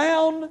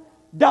 Sound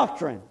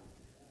doctrine.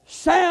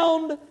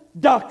 Sound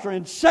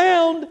doctrine.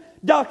 Sound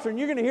doctrine.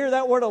 You're going to hear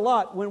that word a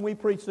lot when we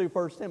preach through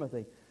 1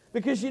 Timothy.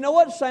 Because you know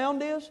what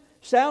sound is?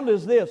 Sound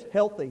is this,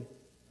 healthy.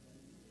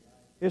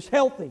 It's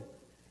healthy.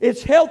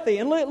 It's healthy.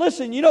 And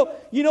listen, you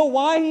know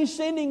why he's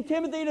sending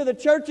Timothy to the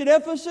church at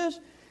Ephesus?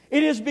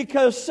 It is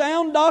because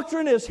sound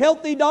doctrine is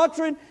healthy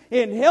doctrine,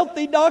 and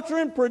healthy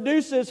doctrine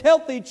produces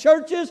healthy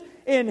churches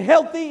and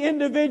healthy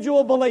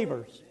individual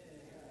believers.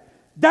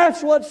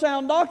 That's what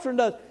sound doctrine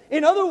does.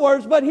 In other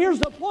words, but here's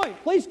the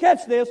point. Please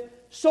catch this.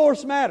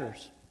 Source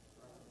matters.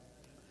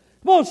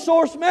 Come on,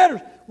 source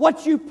matters.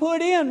 What you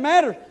put in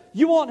matters.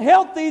 You want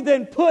healthy,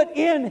 then put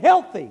in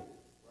healthy.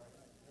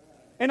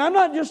 And I'm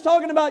not just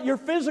talking about your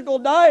physical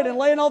diet and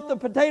laying off the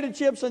potato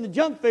chips and the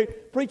junk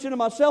food, preaching to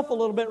myself a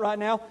little bit right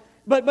now.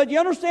 But you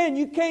understand,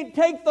 you can't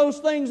take those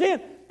things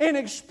in and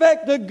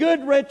expect a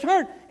good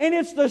return. And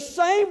it's the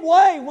same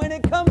way when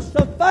it comes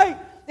to faith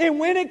and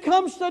when it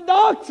comes to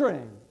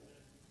doctrine.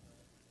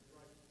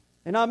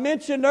 And I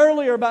mentioned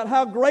earlier about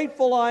how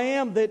grateful I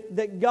am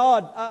that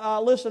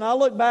God, listen, I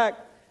look back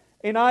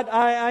and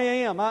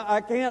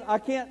I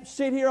can't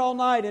sit here all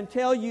night and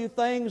tell you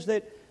things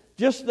that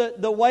just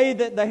the way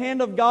that the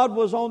hand of God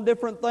was on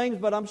different things,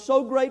 but I'm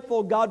so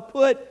grateful God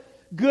put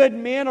good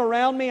men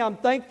around me. I'm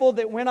thankful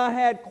that when I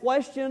had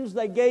questions,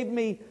 they gave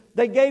me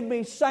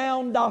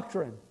sound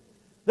doctrine.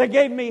 They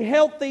gave me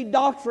healthy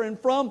doctrine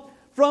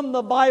from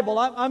the Bible.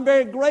 I'm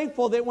very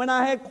grateful that when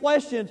I had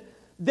questions,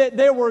 that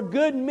there were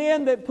good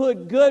men that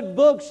put good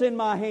books in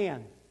my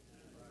hand.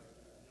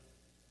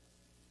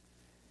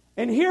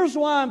 And here's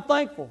why I'm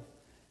thankful.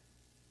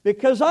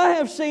 Because I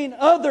have seen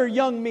other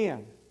young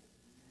men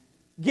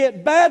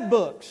get bad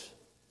books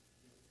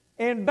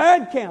and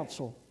bad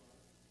counsel,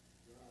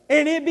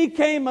 and it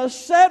became a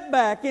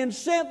setback and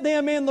sent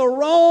them in the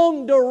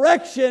wrong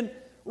direction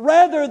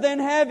rather than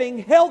having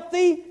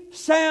healthy,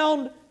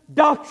 sound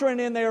doctrine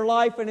in their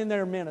life and in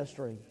their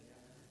ministry.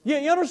 You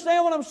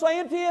understand what I'm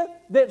saying to you?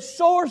 That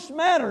source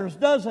matters,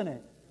 doesn't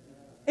it?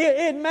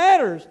 It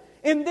matters.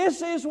 And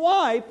this is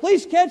why,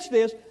 please catch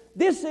this,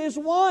 this is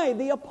why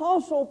the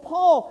Apostle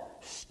Paul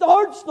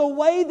starts the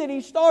way that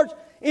he starts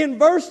in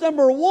verse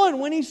number 1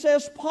 when he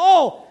says,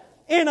 "Paul,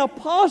 an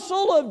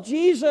apostle of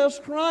Jesus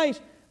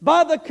Christ,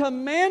 by the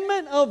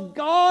commandment of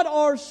God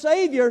our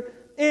Savior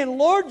and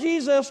Lord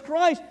Jesus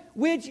Christ,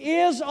 which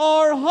is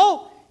our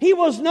hope." He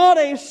was not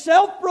a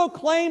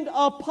self-proclaimed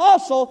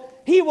apostle.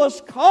 He was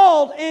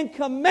called and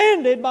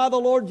commanded by the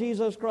Lord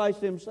Jesus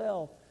Christ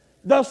Himself,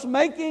 thus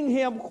making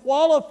Him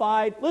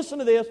qualified, listen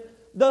to this,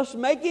 thus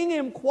making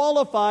Him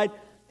qualified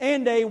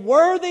and a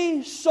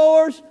worthy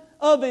source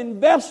of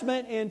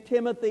investment in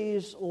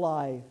Timothy's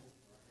life.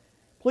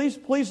 Please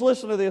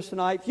listen to this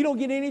tonight. If you don't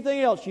get anything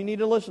else, you need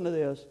to listen to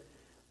this.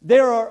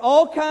 There are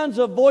all kinds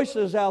of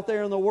voices out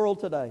there in the world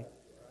today.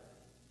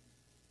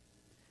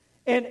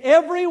 And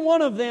every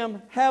one of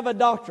them have a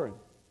doctrine.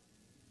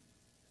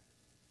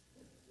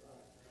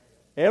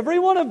 Every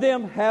one of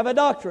them have a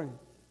doctrine.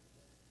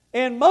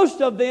 And most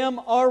of them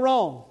are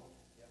wrong.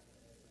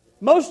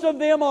 Most of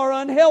them are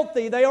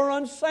unhealthy. They are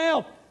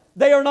unsound.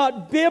 They are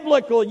not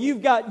biblical.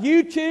 You've got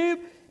YouTube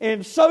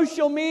and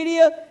social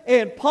media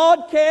and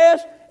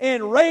podcasts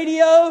and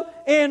radio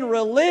and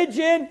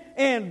religion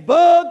and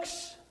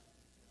books.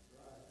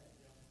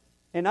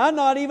 And I'm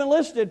not even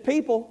listed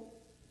people.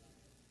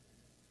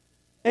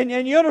 And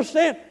you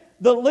understand,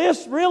 the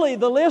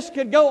list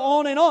could go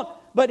on and on.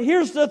 But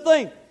here's the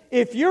thing.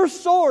 If your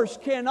source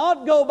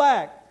cannot go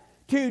back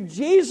to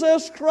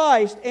Jesus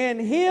Christ and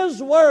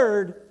His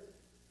Word,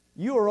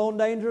 you are on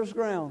dangerous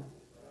ground.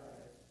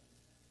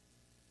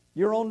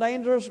 You're on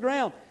dangerous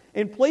ground.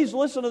 And please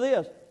listen to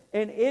this.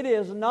 And it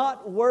is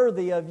not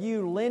worthy of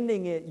you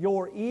lending it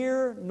your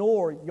ear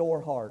nor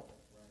your heart.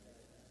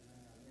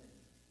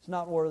 It's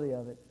not worthy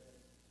of it.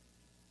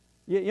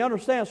 You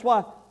understand? That's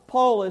why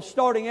Paul is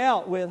starting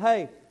out with,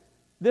 hey,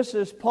 this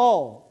is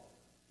Paul,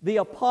 the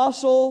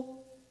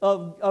apostle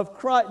of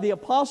Christ, the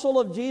apostle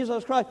of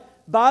Jesus Christ,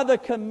 by the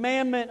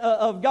commandment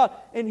of God.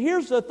 And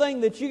here's the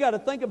thing that you got to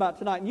think about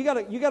tonight. And you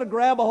got to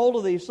grab a hold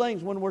of these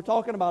things when we're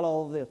talking about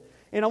all of this.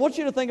 And I want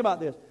you to think about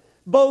this.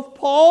 Both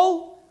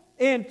Paul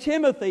and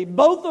Timothy,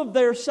 both of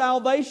their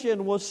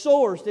salvation was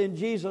sourced in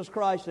Jesus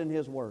Christ and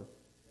His Word.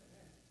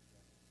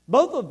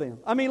 Both of them.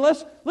 I mean,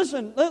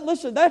 listen.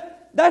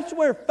 That's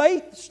where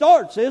faith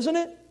starts, isn't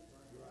it?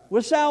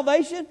 With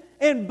salvation.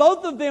 And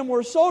both of them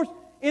were sourced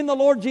in the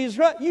Lord Jesus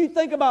Christ. You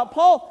think about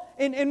Paul,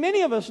 and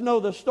many of us know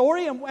the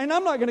story, and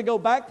I'm not going to go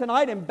back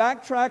tonight and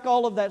backtrack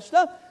all of that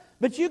stuff,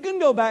 but you can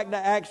go back to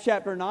Acts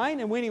chapter 9,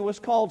 and when he was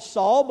called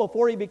Saul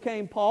before he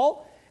became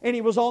Paul, and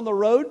he was on the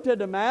road to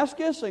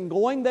Damascus and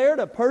going there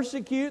to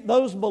persecute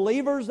those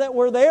believers that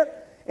were there,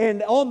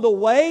 and on the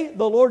way,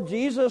 the Lord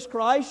Jesus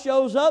Christ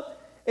shows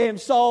up, and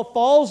Saul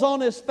falls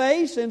on his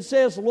face and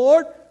says,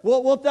 Lord,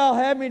 what wilt thou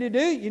have me to do?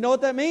 You know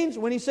what that means?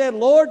 When he said,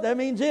 Lord, that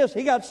means this.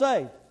 He got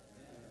saved.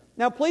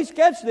 Now, please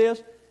catch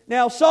this.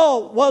 Now,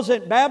 Saul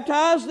wasn't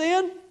baptized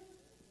then.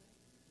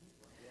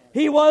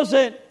 He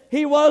wasn't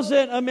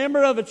a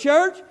member of a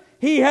church.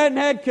 He hadn't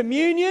had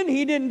communion.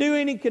 He didn't do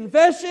any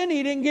confession.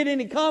 He didn't get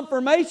any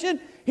confirmation.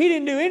 He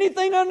didn't do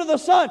anything under the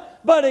sun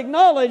but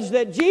acknowledge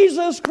that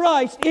Jesus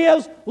Christ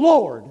is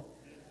Lord.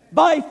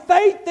 By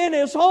faith in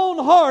his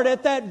own heart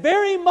at that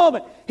very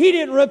moment. He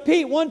didn't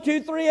repeat 1,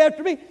 2, 3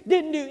 after me.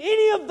 Didn't do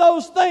any of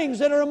those things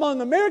that are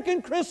among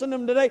American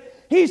Christendom today.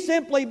 He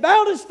simply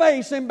bowed his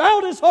face and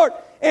bowed his heart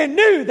and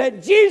knew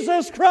that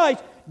Jesus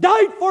Christ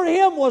died for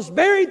him, was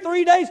buried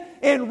 3 days,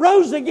 and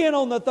rose again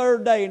on the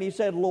third day. And he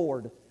said,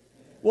 Lord,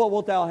 what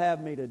wilt thou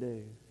have me to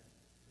do?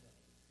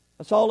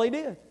 That's all he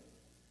did.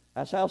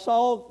 That's how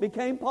Saul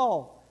became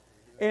Paul.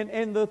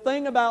 And the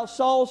thing about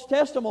Saul's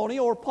testimony,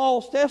 or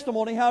Paul's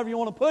testimony, however you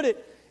want to put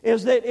it,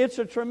 is that it's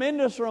a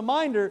tremendous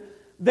reminder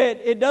that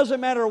it doesn't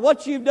matter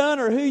what you've done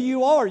or who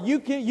you are.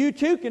 You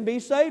too can be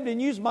saved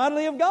and used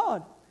mightily of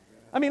God.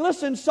 I mean,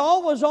 listen,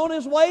 Saul was on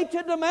his way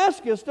to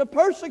Damascus to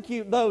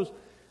persecute those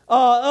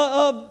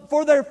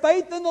for their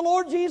faith in the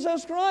Lord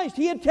Jesus Christ.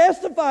 He had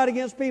testified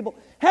against people,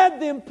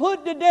 had them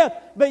put to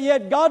death, but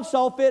yet God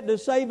saw fit to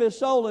save his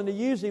soul and to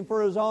use him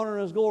for His honor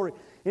and His glory.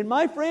 And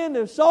my friend,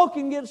 if Saul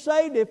can get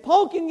saved, if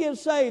Paul can get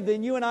saved,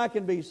 then you and I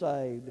can be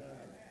saved.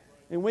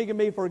 And we can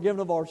be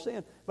forgiven of our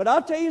sin. But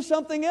I'll tell you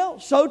something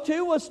else. So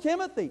too was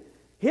Timothy.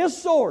 His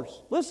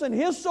source, listen,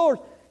 his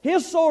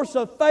source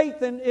of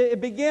faith, and it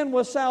began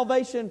with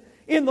salvation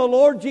in the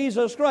Lord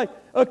Jesus Christ,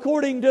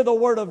 according to the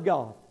Word of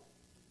God.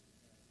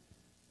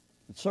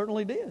 It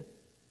certainly did.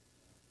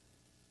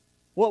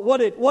 What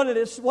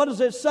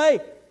does it say?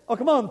 Oh,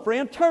 come on,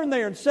 friend. Turn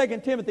there in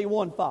 2 Timothy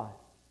 1:5.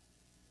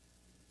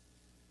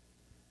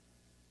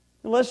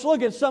 And let's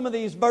look at some of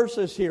these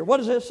verses here. What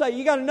does it say?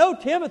 You got to know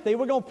Timothy.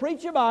 We're going to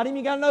preach about him.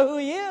 You got to know who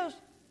he is.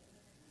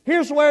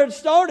 Here's where it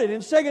started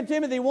in 2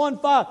 Timothy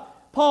 1:5.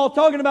 Paul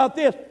talking about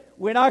this.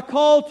 When I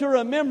call to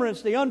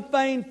remembrance the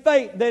unfeigned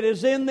faith that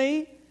is in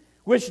thee,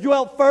 which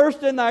dwelt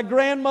first in thy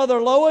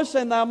grandmother Lois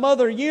and thy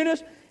mother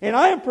Eunice, and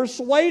I am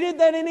persuaded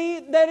that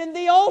in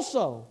thee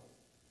also.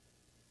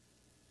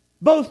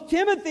 Both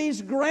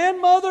Timothy's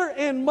grandmother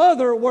and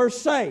mother were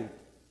saved.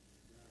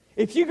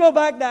 If you go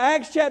back to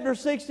Acts chapter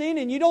 16,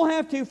 and you don't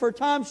have to for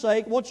time's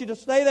sake, I want you to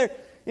stay there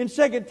in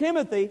 2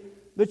 Timothy,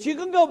 but you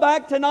can go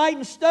back tonight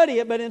and study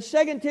it. But in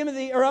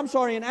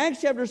in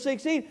Acts chapter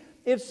 16,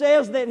 it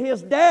says that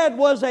his dad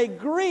was a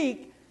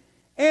Greek,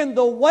 and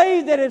the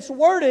way that it's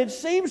worded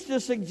seems to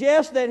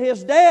suggest that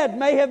his dad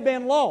may have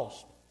been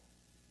lost.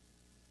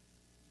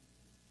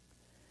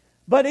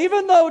 But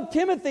even though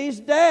Timothy's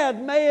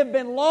dad may have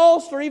been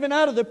lost or even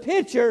out of the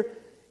picture,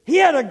 he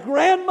had a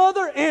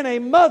grandmother and a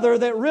mother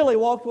that really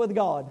walked with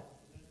God.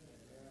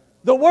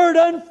 The word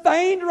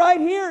unfeigned right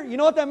here, you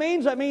know what that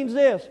means? That means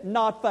this,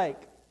 not fake.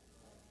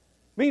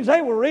 It means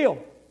they were real.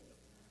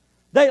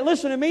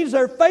 It means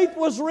their faith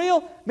was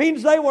real,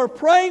 means they were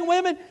praying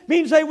women,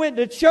 means they went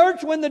to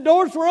church when the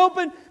doors were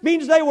open,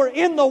 means they were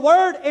in the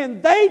Word,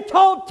 and they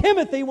taught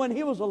Timothy when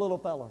he was a little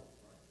fella.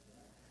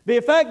 Be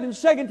a fact in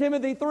 2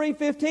 Timothy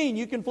 3:15.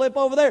 You can flip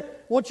over there. I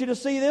want you to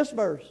see this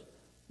verse.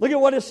 Look at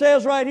what it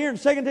says right here in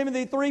 2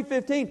 Timothy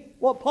 3:15.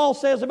 What Paul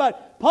says about it.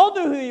 Paul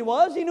knew who he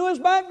was. He knew his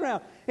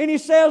background. And he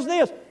says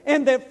this,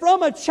 and that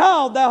from a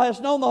child thou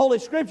hast known the Holy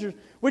Scriptures,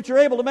 which are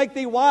able to make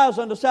thee wise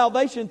unto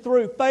salvation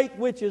through faith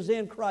which is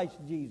in Christ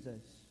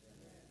Jesus.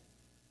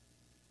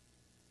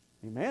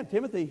 Amen.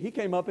 Timothy, he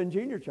came up in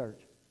junior church.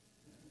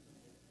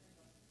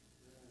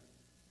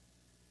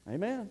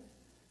 Amen.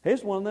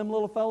 He's one of them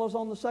little fellows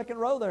on the second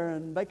row there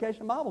in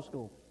Vacation Bible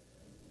School.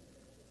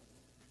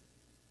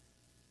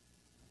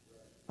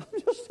 I'm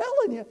just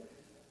telling you.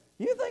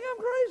 You think I'm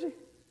crazy?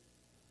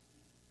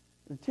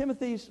 And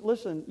Timothy's,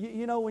 listen,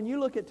 you know, when you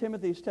look at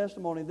Timothy's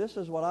testimony, this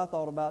is what I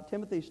thought about.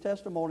 Timothy's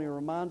testimony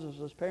reminds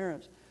us as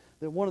parents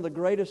that one of the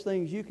greatest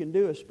things you can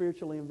do is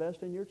spiritually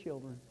invest in your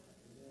children.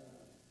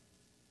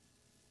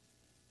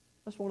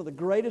 That's one of the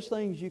greatest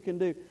things you can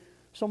do.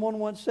 Someone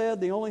once said,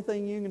 the only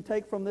thing you can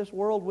take from this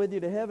world with you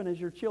to heaven is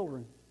your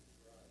children.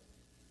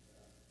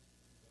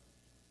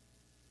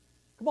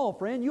 Come on,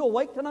 friend, you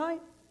awake tonight?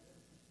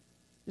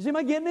 Is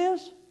anybody getting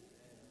this?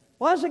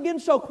 Why is it getting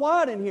so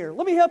quiet in here?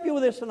 Let me help you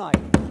with this tonight.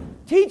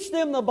 Teach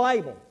them the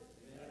Bible.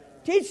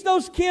 Teach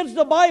those kids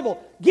the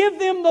Bible. Give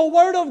them the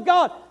Word of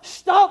God.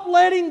 Stop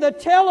letting the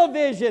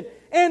television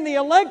and the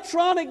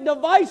electronic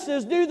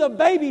devices do the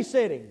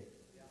babysitting.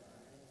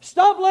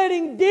 Stop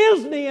letting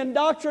Disney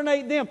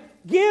indoctrinate them.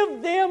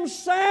 Give them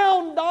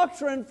sound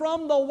doctrine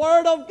from the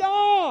Word of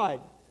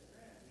God.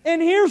 And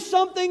here's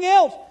something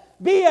else.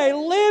 Be a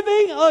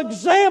living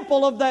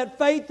example of that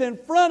faith in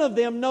front of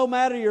them no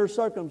matter your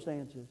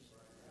circumstances.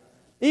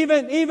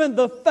 Even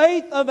the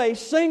faith of a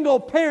single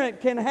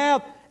parent can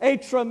have a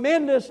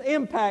tremendous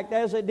impact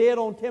as it did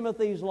on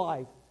Timothy's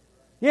life.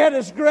 He had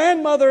his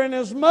grandmother and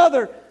his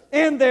mother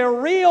and their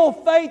real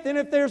faith. And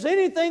if there's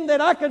anything that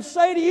I could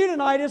say to you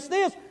tonight, it's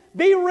this.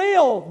 Be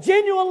real.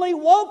 Genuinely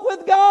walk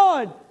with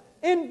God.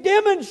 And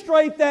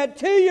demonstrate that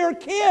to your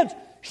kids.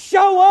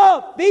 Show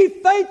up. Be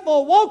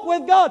faithful. Walk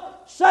with God.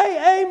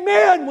 Say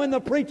amen when the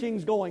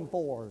preaching's going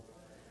forward.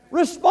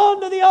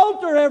 Respond to the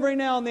altar every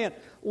now and then.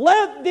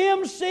 Let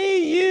them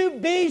see you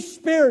be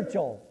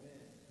spiritual.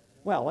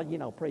 Well, you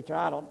know, preacher,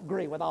 I don't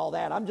agree with all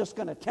that. I'm just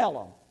going to tell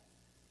them.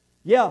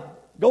 Yeah,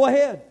 go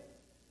ahead.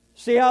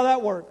 See how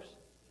that works.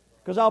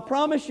 Because I'll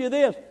promise you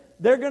this.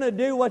 They're going to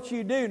do what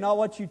you do, not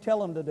what you tell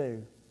them to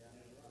do.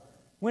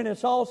 When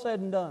it's all said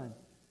and done.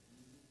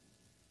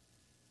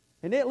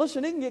 And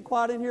listen, it can get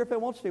quiet in here if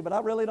it wants to, but I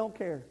really don't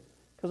care.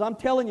 Because I'm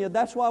telling you,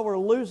 that's why we're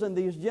losing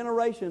these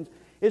generations.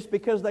 It's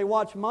because they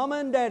watch Mama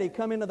and Daddy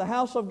come into the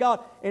house of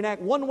God and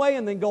act one way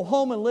and then go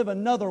home and live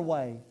another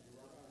way.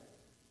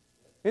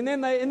 And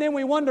then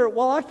we wonder,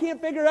 well, I can't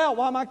figure out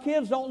why my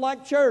kids don't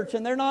like church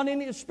and they're not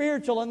any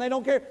spiritual and they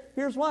don't care.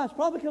 Here's why. It's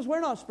probably because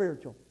we're not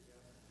spiritual.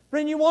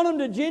 Friend, you want them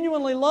to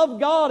genuinely love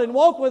God and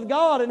walk with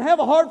God and have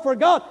a heart for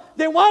God,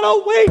 then why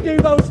don't we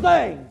do those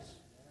things?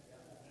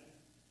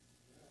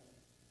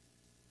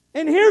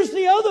 And here's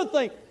the other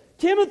thing.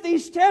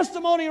 Timothy's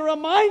testimony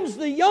reminds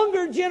the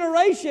younger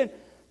generation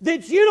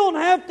that you don't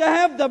have to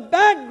have the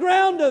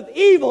background of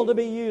evil to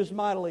be used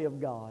mightily of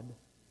God.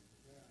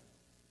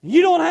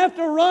 You don't have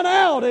to run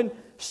out and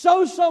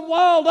sow some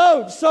wild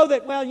oats so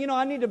that, well, you know,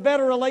 I need to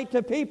better relate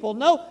to people.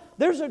 No,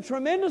 there's a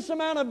tremendous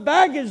amount of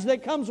baggage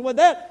that comes with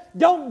that.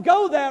 Don't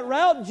go that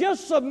route.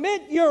 Just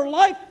submit your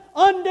life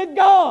unto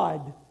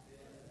God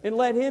and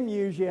let Him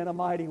use you in a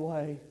mighty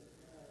way.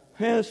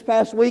 And this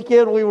past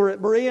weekend we were at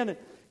Berean and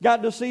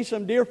got to see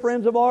some dear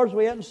friends of ours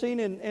we hadn't seen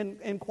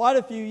in quite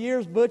a few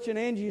years, Butch and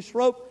Angie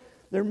Schroep.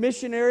 They're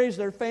missionaries,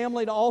 their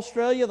family to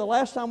Australia. The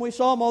last time we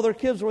saw them, all their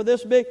kids were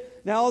this big.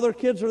 Now all their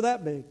kids are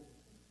that big.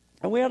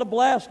 And we had a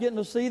blast getting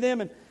to see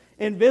them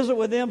and visit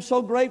with them.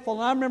 So grateful.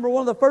 And I remember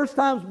one of the first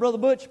times Brother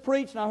Butch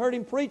preached, and I heard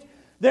him preach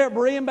there at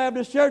Berean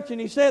Baptist Church,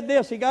 and he said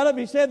this. He got up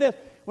and he said this.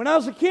 When I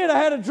was a kid, I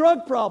had a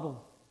drug problem.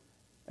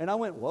 And I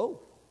went,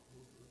 whoa.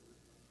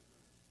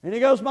 And he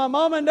goes, my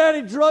mom and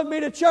daddy drugged me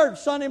to church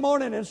Sunday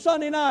morning and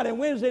Sunday night and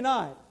Wednesday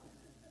night.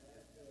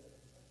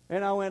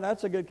 And I went,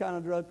 that's a good kind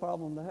of drug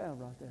problem to have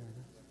right there.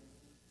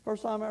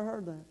 First time I ever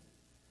heard that.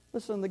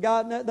 Listen, the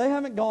guy, they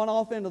haven't gone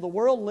off into the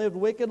world and lived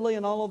wickedly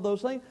and all of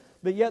those things,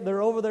 but yet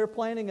they're over there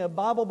planting a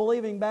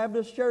Bible-believing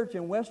Baptist church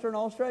in Western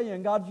Australia,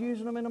 and God's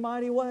using them in a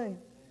mighty way.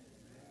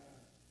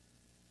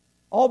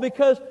 All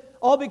because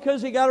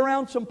he got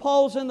around some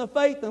Pauls in the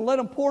faith and let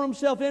him pour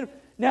himself in.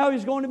 Now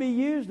he's going to be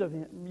used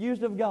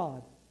of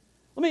God.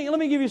 Let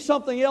me give you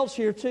something else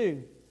here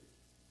too.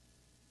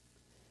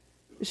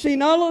 You see,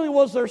 not only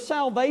was their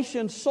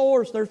salvation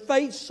sourced, their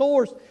faith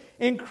sourced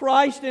in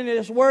Christ and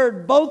His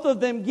Word. Both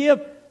of them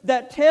give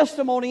that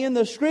testimony in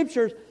the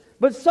Scriptures.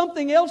 But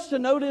something else to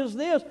note is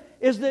this,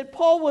 is that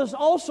Paul was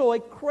also a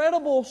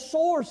credible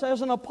source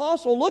as an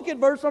apostle. Look at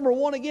verse number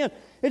 1 again.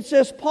 It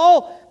says,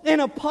 Paul, an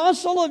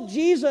apostle of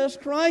Jesus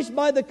Christ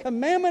by the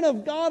commandment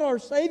of God our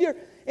Savior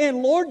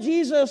and Lord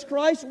Jesus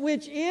Christ,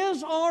 which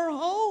is our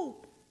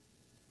hope.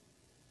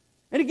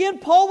 And again,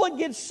 Paul would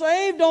get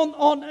saved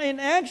in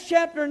Acts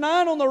chapter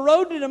 9 on the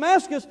road to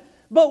Damascus,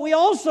 but we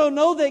also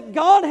know that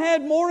God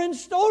had more in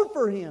store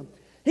for him.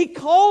 He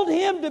called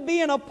him to be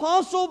an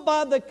apostle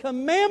by the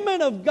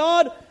commandment of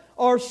God,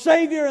 our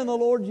Savior and the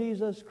Lord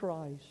Jesus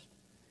Christ.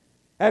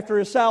 After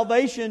his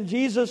salvation,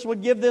 Jesus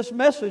would give this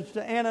message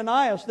to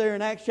Ananias there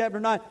in Acts chapter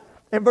 9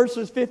 and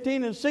verses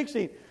 15 and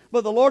 16.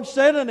 But the Lord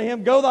said unto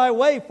him, Go thy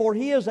way, for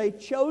he is a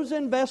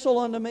chosen vessel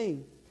unto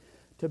me,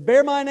 to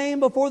bear my name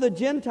before the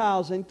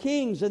Gentiles and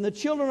kings and the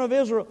children of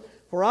Israel.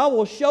 For I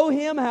will show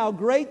him how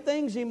great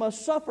things he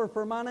must suffer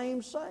for my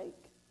name's sake.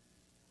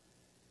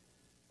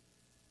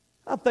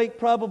 I think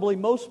probably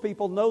most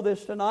people know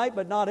this tonight,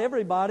 but not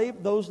everybody.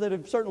 Those that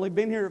have certainly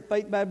been here at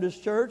Faith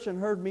Baptist Church and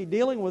heard me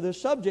dealing with this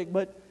subject.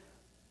 But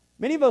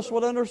many of us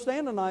would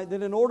understand tonight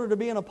that in order to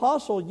be an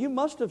apostle, you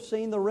must have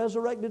seen the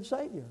resurrected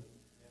Savior.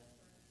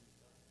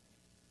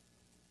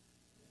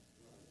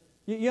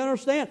 You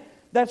understand?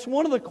 That's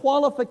one of the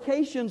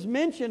qualifications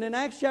mentioned in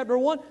Acts chapter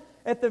 1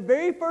 at the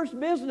very first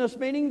business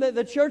meeting that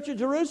the church of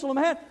Jerusalem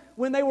had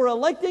when they were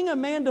electing a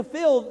man to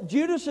fill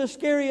Judas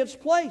Iscariot's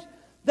place.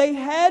 They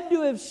had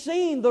to have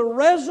seen the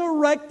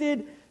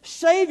resurrected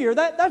Savior.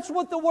 That's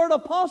what the word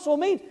apostle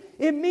means.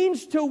 It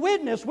means to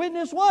witness.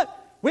 Witness what?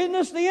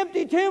 Witness the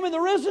empty tomb and the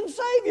risen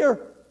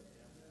Savior.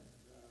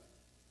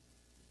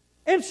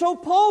 And so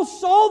Paul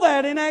saw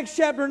that in Acts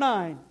chapter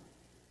 9.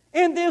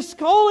 And this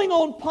calling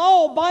on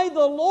Paul by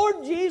the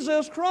Lord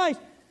Jesus Christ,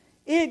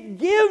 it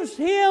gives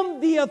him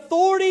the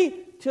authority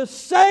to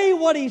say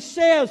what he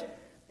says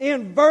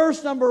in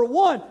verse number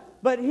 1.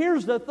 But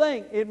here's the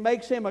thing, it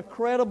makes him a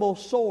credible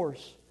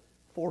source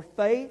for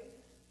faith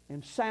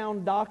and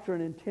sound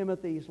doctrine in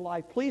Timothy's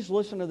life. Please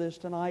listen to this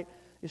tonight.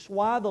 It's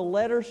why the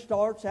letter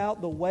starts out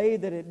the way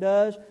that it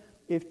does.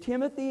 If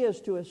Timothy is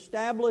to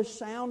establish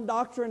sound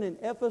doctrine in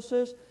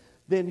Ephesus,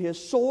 then his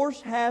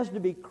source has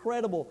to be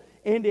credible.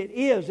 And it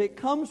is. It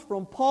comes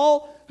from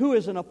Paul, who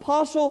is an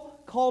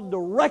apostle called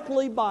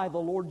directly by the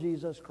Lord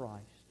Jesus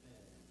Christ.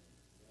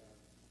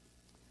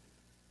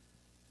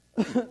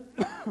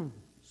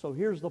 So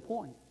here's the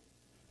point.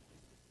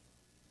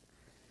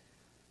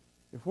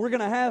 If we're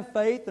going to have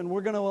faith and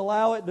we're going to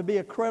allow it to be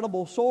a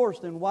credible source,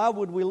 then why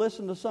would we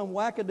listen to some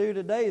wackadoo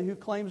today who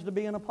claims to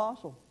be an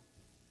apostle?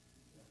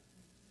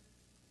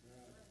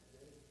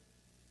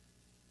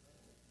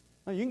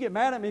 Now, you can get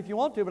mad at me if you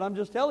want to, but I'm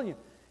just telling you.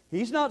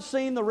 He's not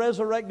seen the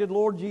resurrected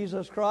Lord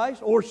Jesus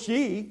Christ, or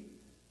she,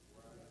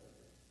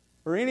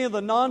 or any of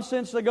the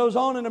nonsense that goes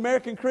on in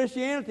American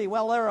Christianity.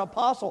 Well, they're an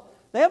apostle.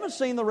 They haven't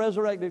seen the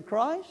resurrected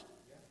Christ.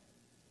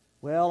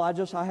 Well,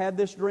 I had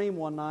this dream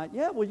one night.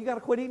 Yeah, well, you got to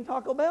quit eating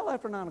Taco Bell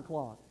after 9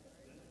 o'clock.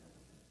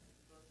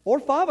 Or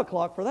 5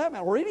 o'clock for that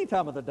matter, or any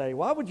time of the day.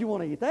 Why would you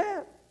want to eat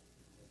that?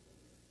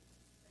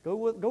 Go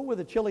with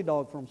a chili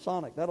dog from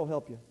Sonic. That'll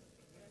help you.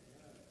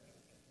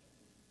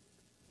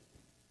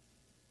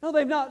 No,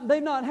 they've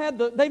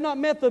not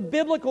met the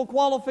biblical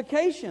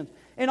qualifications.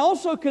 And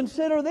also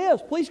consider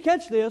this. Please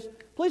catch this.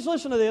 Please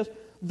listen to this.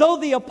 Though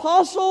the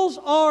apostles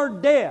are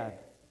dead,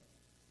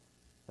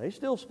 they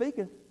still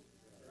speaketh.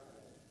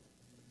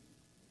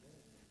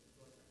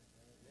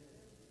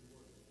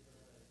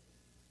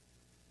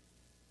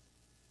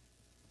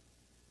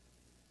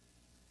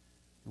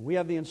 We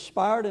have the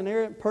inspired,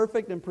 inerrant,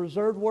 perfect, and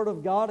preserved Word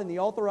of God in the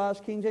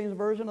authorized King James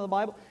Version of the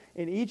Bible.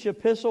 And each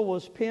epistle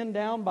was penned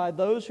down by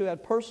those who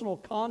had personal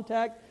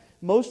contact,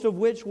 most of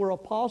which were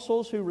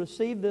apostles who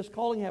received this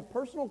calling, have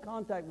personal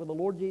contact with the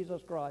Lord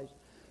Jesus Christ.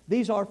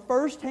 These are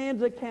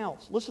first-hand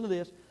accounts. Listen to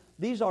this.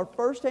 These are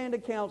first-hand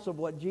accounts of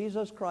what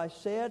Jesus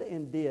Christ said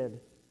and did.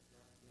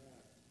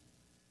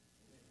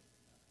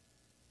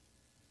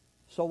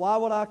 So why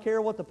would I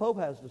care what the Pope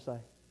has to say?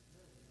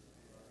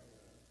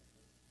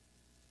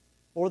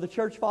 Or the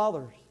church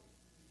fathers,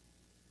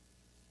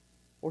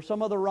 or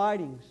some other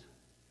writings,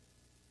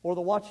 or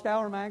the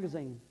Watchtower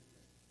magazine,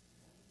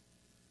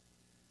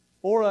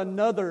 or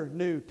another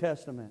New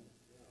Testament.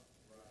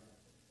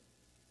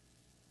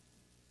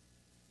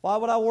 Why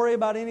would I worry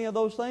about any of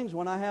those things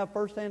when I have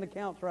first-hand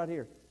accounts right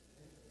here?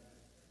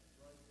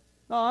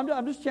 No,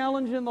 I'm just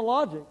challenging the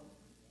logic.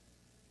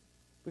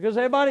 Because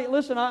everybody,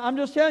 listen, I'm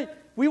just telling you,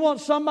 we want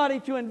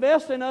somebody to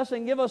invest in us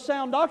and give us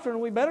sound doctrine,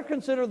 we better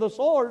consider the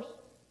source.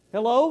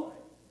 Hello?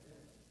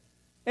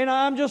 And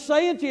I'm just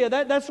saying to you,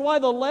 that's why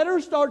the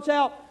letter starts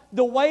out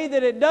the way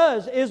that it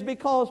does, is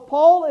because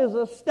Paul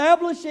is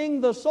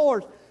establishing the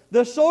source.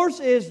 The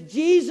source is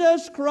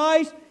Jesus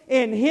Christ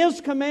and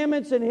His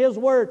commandments and His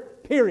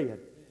Word, period.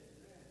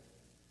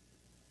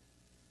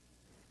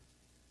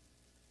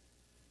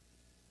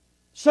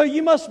 So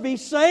you must be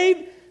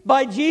saved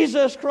by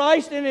Jesus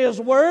Christ and His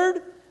Word,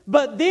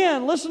 but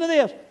then, listen to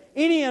this,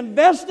 any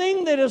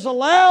investing that is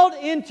allowed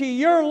into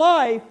your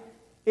life,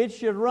 it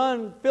should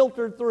run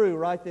filtered through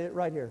right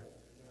here.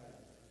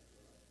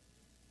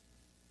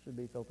 Should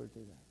be filtered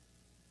through that.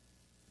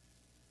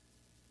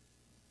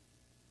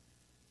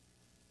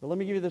 But let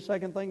me give you the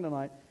second thing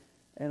tonight,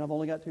 and I've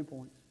only got 2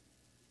 points.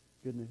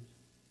 Good news.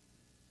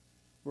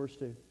 Verse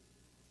 2.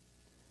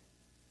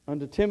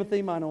 Unto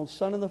Timothy, mine own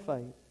son in the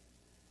faith,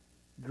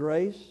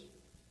 grace,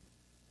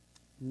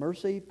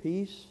 mercy,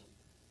 peace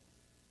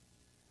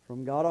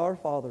from God our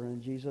Father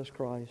and Jesus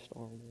Christ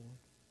our Lord.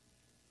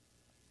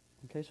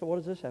 Okay, so what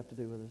does this have to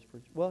do with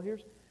this? Well,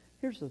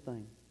 here's the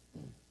thing.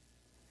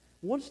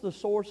 Once the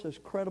source is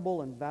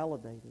credible and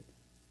validated,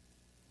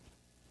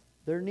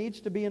 there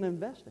needs to be an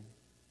investing.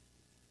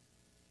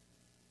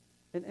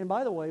 And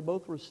by the way,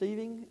 both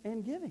receiving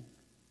and giving.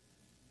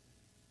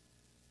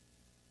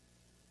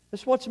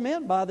 That's what's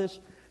meant by this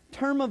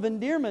term of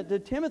endearment to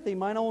Timothy,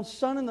 mine own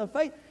son in the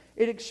faith.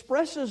 It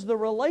expresses the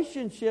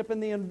relationship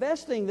and the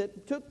investing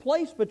that took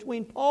place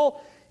between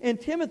Paul and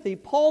Timothy.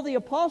 Paul the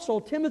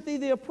apostle, Timothy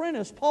the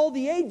apprentice, Paul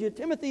the aged,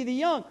 Timothy the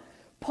young,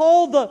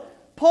 Paul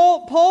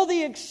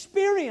the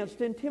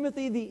experienced, and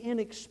Timothy the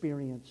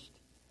inexperienced.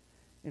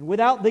 And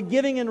without the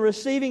giving and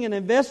receiving and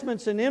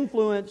investments and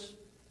influence,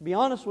 to be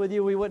honest with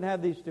you, we wouldn't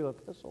have these 2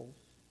 epistles.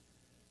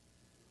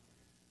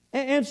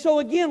 And so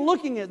again,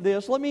 looking at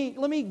this, let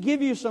me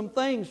give you some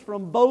things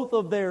from both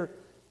of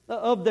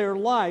their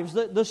lives.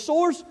 The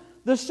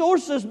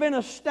source has been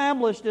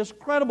established as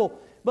credible.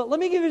 But let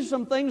me give you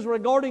some things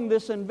regarding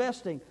this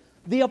investing.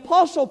 The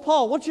Apostle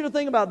Paul, I want you to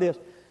think about this.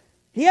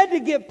 He had to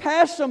get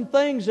past some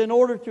things in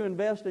order to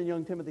invest in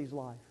young Timothy's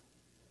life.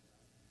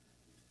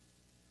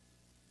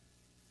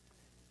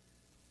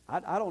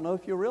 I don't know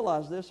if you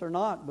realize this or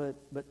not,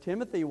 but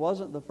Timothy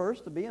wasn't the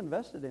first to be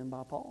invested in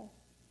by Paul.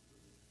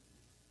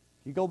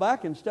 You go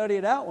back and study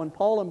it out when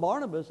Paul and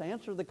Barnabas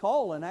answered the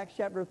call in Acts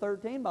chapter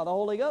 13 by the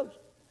Holy Ghost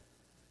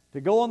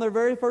to go on their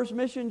very first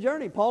mission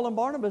journey. Paul and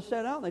Barnabas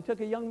set out and they took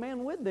a young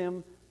man with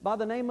them by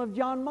the name of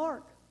John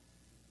Mark.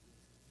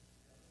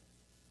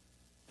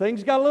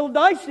 Things got a little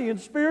dicey in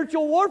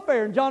spiritual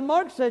warfare, and John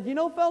Mark said, "You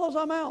know, fellas,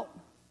 I'm out."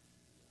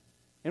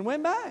 And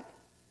went back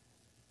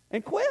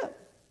and quit.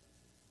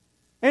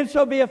 And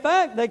so be a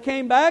fact, they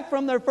came back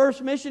from their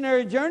first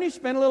missionary journey,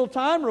 spent a little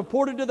time,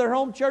 reported to their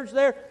home church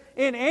there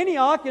in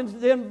Antioch, and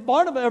then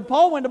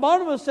Paul went to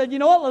Barnabas and said, "You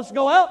know what, let's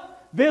go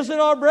out, visit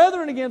our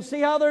brethren again, see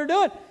how they're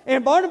doing."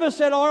 And Barnabas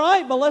said, "All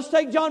right, but let's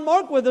take John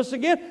Mark with us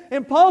again."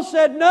 And Paul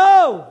said,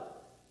 "No.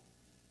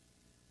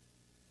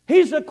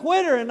 He's a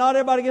quitter, and not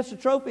everybody gets a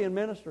trophy in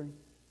ministry."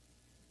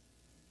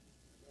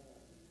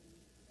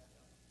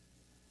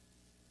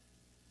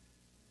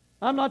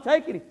 "I'm not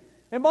taking him."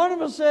 And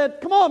Barnabas said,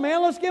 "Come on,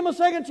 man, let's give him a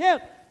second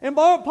chance." And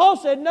Paul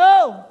said,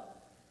 "No."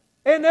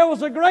 And there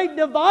was a great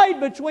divide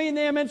between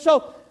them. And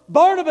so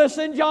Barnabas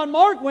and John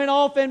Mark went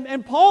off,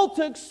 and Paul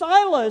took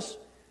Silas.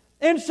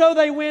 And so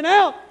they went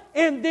out.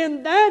 And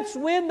then that's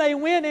when they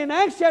went in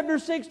Acts chapter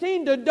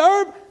 16 to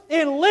Derbe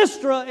and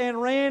Lystra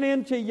and ran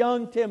into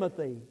young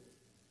Timothy.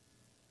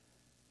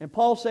 And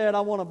Paul said,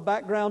 "I want a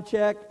background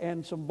check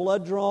and some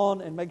blood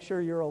drawn and make sure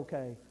you're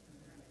okay."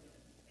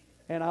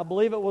 And I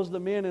believe it was the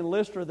men in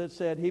Lystra that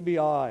said, "He'd be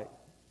all right."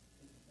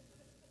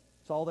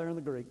 It's all there in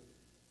the Greek.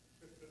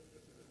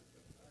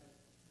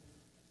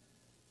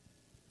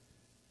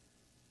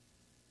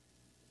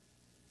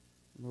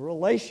 The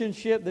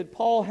relationship that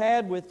Paul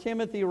had with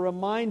Timothy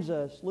reminds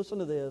us, listen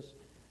to this,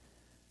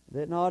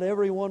 that not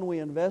everyone we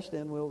invest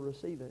in will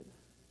receive it.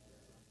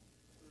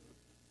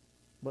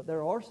 But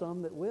there are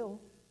some that will.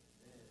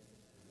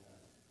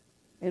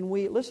 And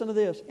listen to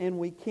this, and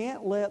we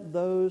can't let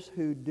those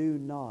who do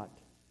not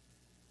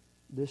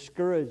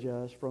discourage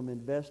us from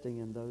investing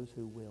in those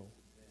who will.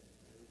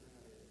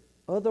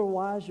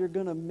 Otherwise, you're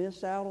going to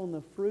miss out on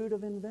the fruit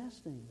of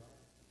investing.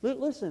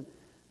 Listen,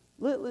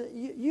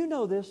 you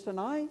know this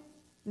tonight.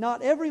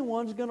 Not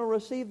everyone's going to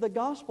receive the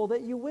gospel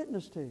that you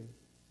witness to.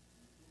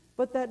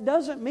 But that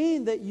doesn't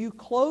mean that you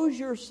close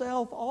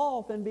yourself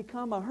off and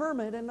become a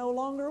hermit and no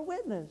longer a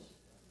witness.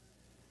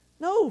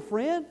 No,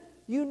 friend.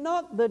 You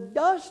knock the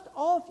dust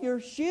off your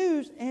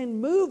shoes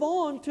and move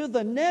on to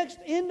the next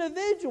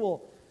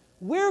individual.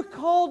 We're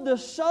called to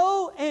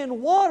sow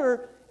and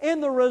water,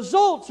 and the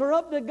results are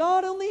up to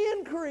God on the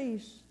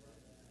increase.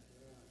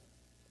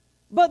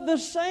 But the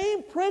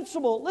same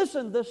principle,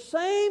 listen, the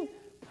same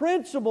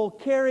principle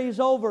carries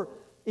over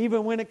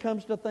even when it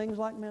comes to things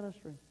like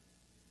ministry.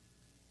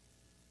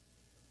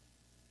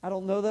 I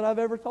don't know that I've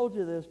ever told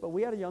you this, but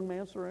we had a young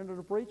man surrender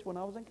to preach when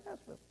I was in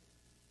Cassville.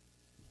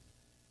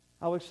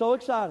 I was so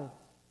excited.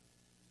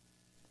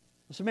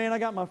 I said, "Man, I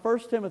got my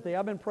first Timothy.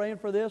 I've been praying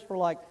for this for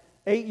like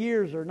 8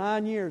 years or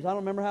 9 years. I don't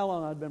remember how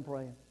long I'd been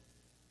praying."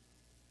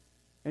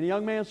 And a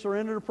young man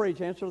surrendered to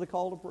preach, answered the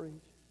call to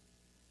preach.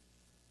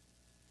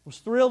 Was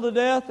thrilled to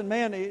death and,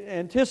 man,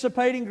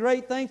 anticipating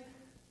great things.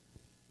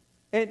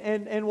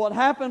 And what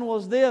happened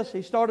was this.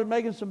 He started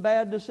making some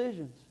bad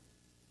decisions.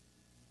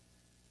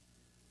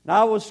 And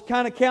I was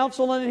kind of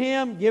counseling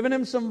him, giving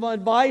him some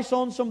advice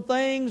on some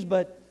things,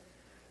 but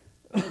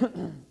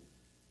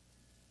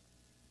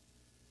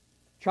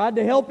Tried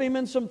to help him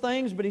in some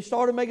things, but he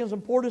started making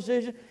some poor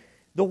decisions.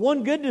 The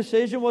one good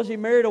decision was he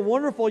married a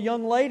wonderful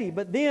young lady.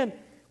 But then,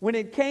 when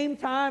it came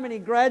time and he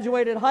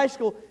graduated high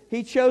school,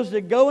 he chose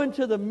to go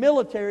into the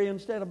military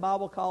instead of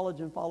Bible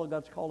college and follow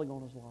God's calling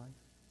on his life.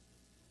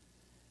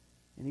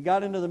 And he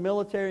got into the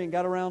military and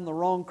got around the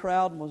wrong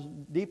crowd and was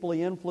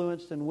deeply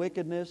influenced in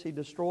wickedness. He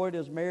destroyed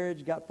his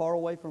marriage, got far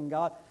away from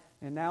God,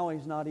 and now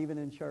he's not even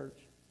in church.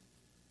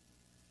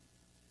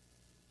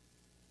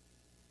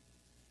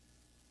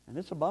 And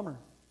it's a bummer.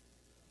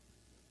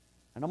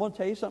 And I'm going to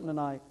tell you something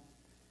tonight.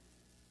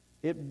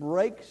 It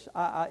breaks.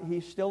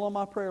 He's still on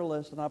my prayer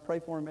list, and I pray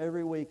for him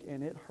every week,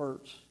 and it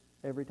hurts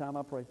every time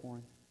I pray for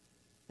him.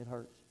 It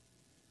hurts.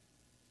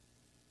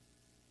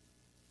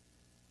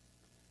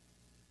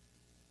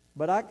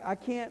 But I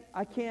can't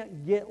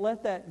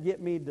let that get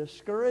me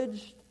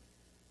discouraged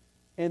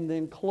and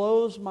then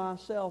close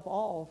myself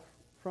off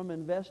from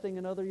investing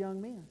in other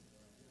young men.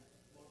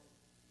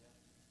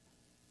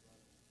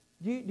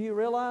 Do you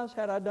realize,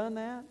 had I done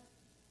that,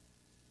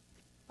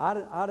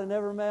 I'd have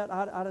never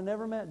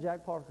met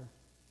Jack Parker.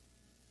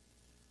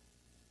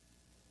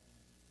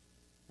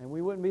 And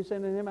we wouldn't be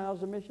sending him out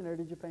as a missionary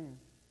to Japan.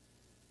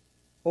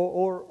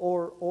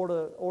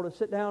 Or to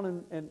sit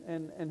down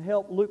and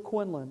help Luke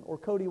Quinlan or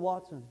Cody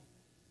Watson.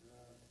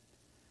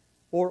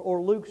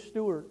 Or Luke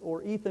Stewart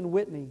or Ethan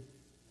Whitney.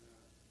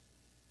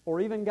 Or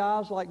even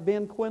guys like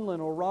Ben Quinlan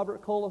or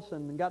Robert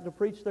Collison, and got to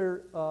preach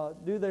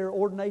do their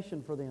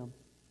ordination for them.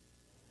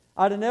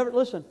 I'd have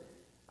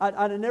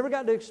never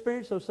got to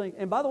experience those things.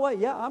 And by the way,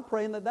 yeah, I'm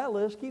praying that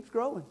list keeps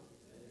growing.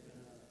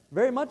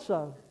 Very much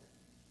so.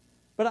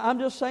 But I'm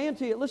just saying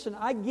to you, listen,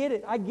 I get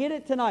it. I get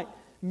it tonight.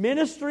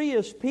 Ministry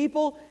is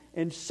people,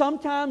 and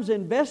sometimes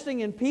investing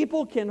in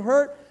people can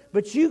hurt,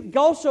 but you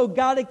also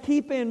got to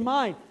keep in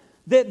mind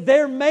that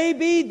there may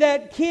be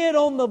that kid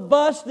on the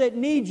bus that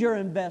needs your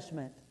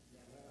investment.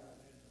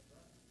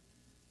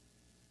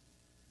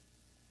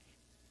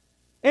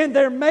 And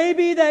there may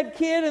be that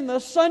kid in the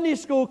Sunday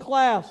school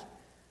class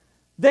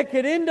that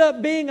could end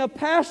up being a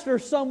pastor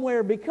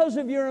somewhere because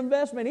of your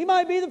investment. He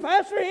might be the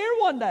pastor here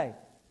one day.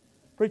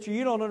 Preacher,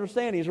 you don't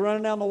understand. He's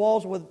running down the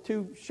walls with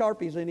 2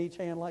 Sharpies in each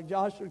hand like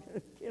Joshua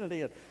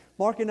Kennedy,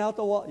 marking out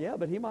the wall. Yeah,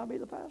 but he might be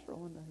the pastor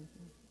one day.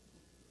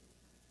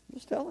 I'm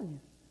just telling you.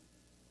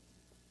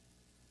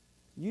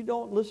 You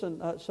don't listen.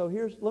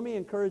 Let me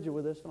encourage you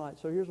with this tonight.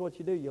 So here's what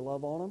you do. You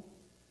love on them.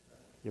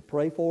 You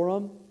pray for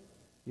them.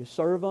 You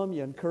serve them,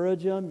 you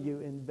encourage them, you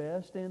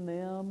invest in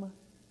them.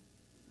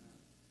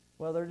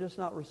 Well, they're just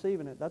not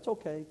receiving it. That's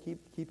okay.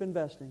 Keep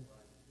investing.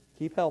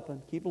 Keep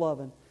helping. Keep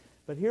loving.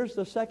 But here's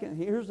the second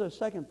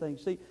thing.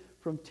 See,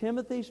 from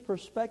Timothy's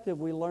perspective,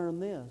 we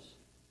learn this.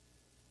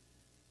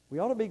 We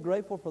ought to be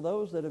grateful for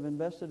those that have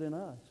invested in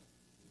us.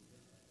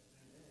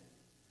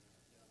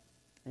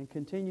 And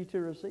continue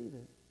to receive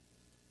it.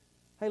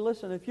 Hey,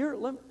 listen, if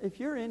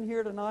you're in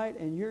here tonight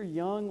and you're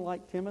young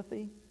like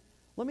Timothy,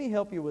 let me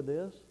help you with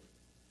this.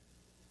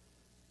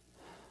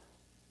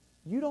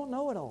 You don't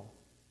know it all.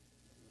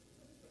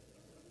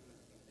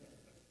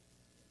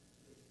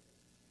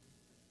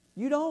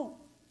 You don't.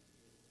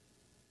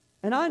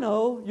 And I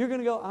know, you're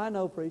going to go, I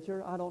know,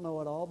 preacher, I don't know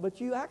it all. But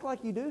you act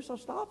like you do, so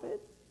stop it.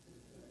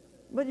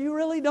 But you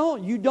really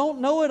don't. You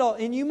don't know it all.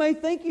 And you may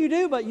think you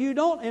do, but you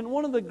don't. And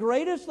one of the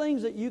greatest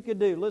things that you could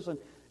do, listen,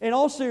 in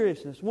all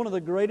seriousness, one of the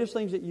greatest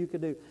things that you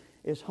could do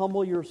is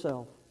humble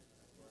yourself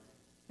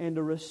and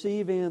to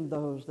receive in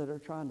those that are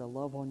trying to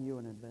love on you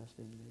and invest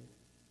in you,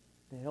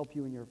 to help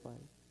you in your faith.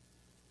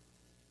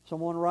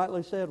 Someone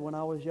rightly said, when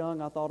I was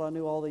young, I thought I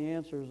knew all the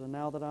answers, and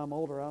now that I'm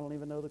older, I don't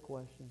even know the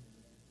questions.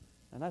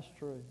 And that's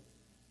true.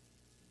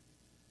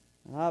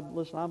 And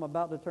I'm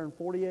about to turn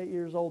 48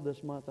 years old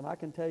this month, and I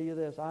can tell you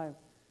this,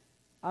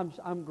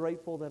 I'm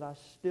grateful that I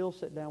still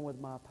sit down with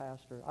my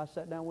pastor. I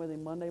sat down with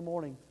him Monday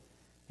morning,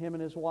 him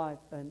and his wife,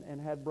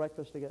 and had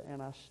breakfast together,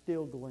 and I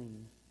still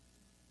glean.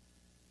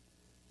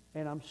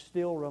 And I'm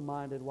still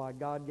reminded why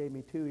God gave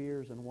me 2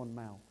 ears and 1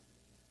 mouth.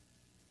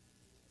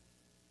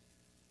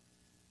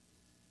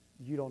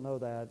 You don't know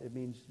that. It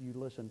means you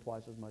listen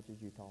twice as much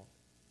as you talk.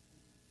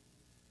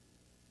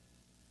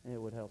 And it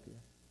would help you.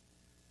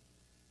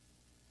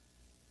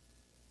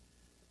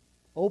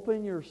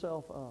 Open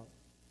yourself up.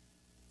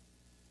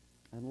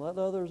 And let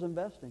others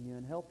invest in you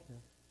and help you.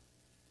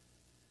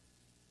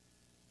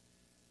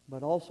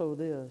 But also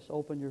this,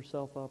 open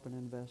yourself up and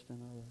invest in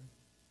others.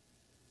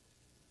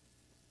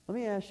 Let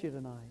me ask you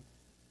tonight.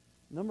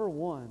 Number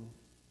 1,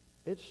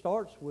 it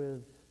starts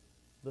with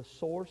the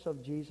source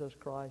of Jesus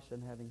Christ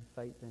and having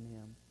faith in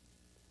Him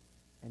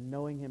and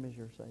knowing Him as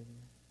your Savior.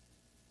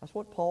 That's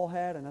what Paul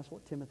had, and that's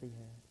what Timothy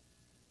had.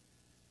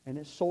 And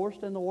it's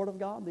sourced in the Word of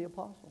God, the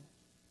Apostle.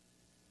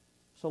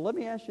 So let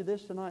me ask you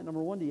this tonight.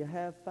 Number 1, do you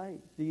have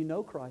faith? Do you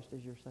know Christ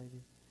as your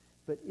Savior?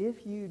 But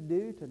if you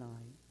do tonight,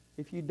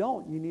 if you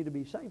don't, you need to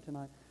be saved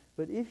tonight.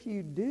 But if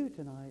you do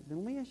tonight, then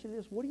let me ask you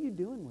this. What are you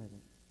doing with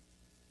it?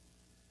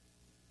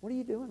 What are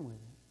you doing with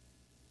it?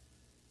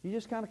 You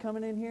just kind of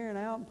coming in here and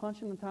out and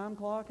punching the time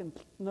clock and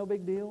no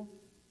big deal?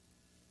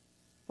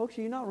 Folks,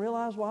 do you not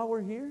realize why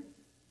we're here?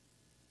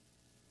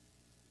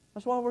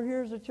 That's why we're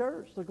here as a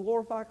church, to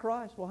glorify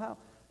Christ. Well, how?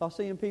 By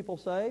seeing people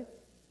saved,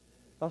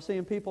 by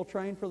seeing people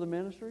trained for the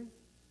ministry.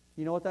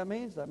 You know what that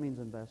means? That means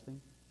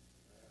investing.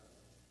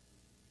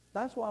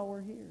 That's why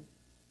we're here.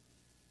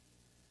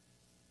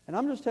 And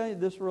I'm just telling you,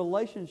 this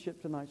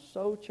relationship tonight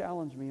so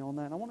challenged me on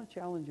that. And I want to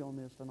challenge you on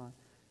this tonight.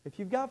 If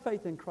you've got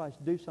faith in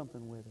Christ, do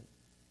something with it.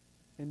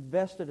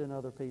 Invest it in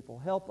other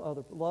people.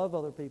 Love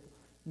other people.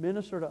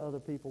 Minister to other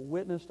people.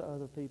 Witness to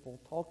other people.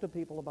 Talk to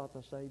people about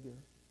the Savior.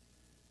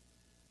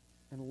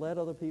 And let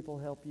other people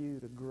help you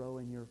to grow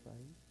in your faith.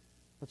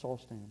 Let's all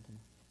stand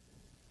tonight.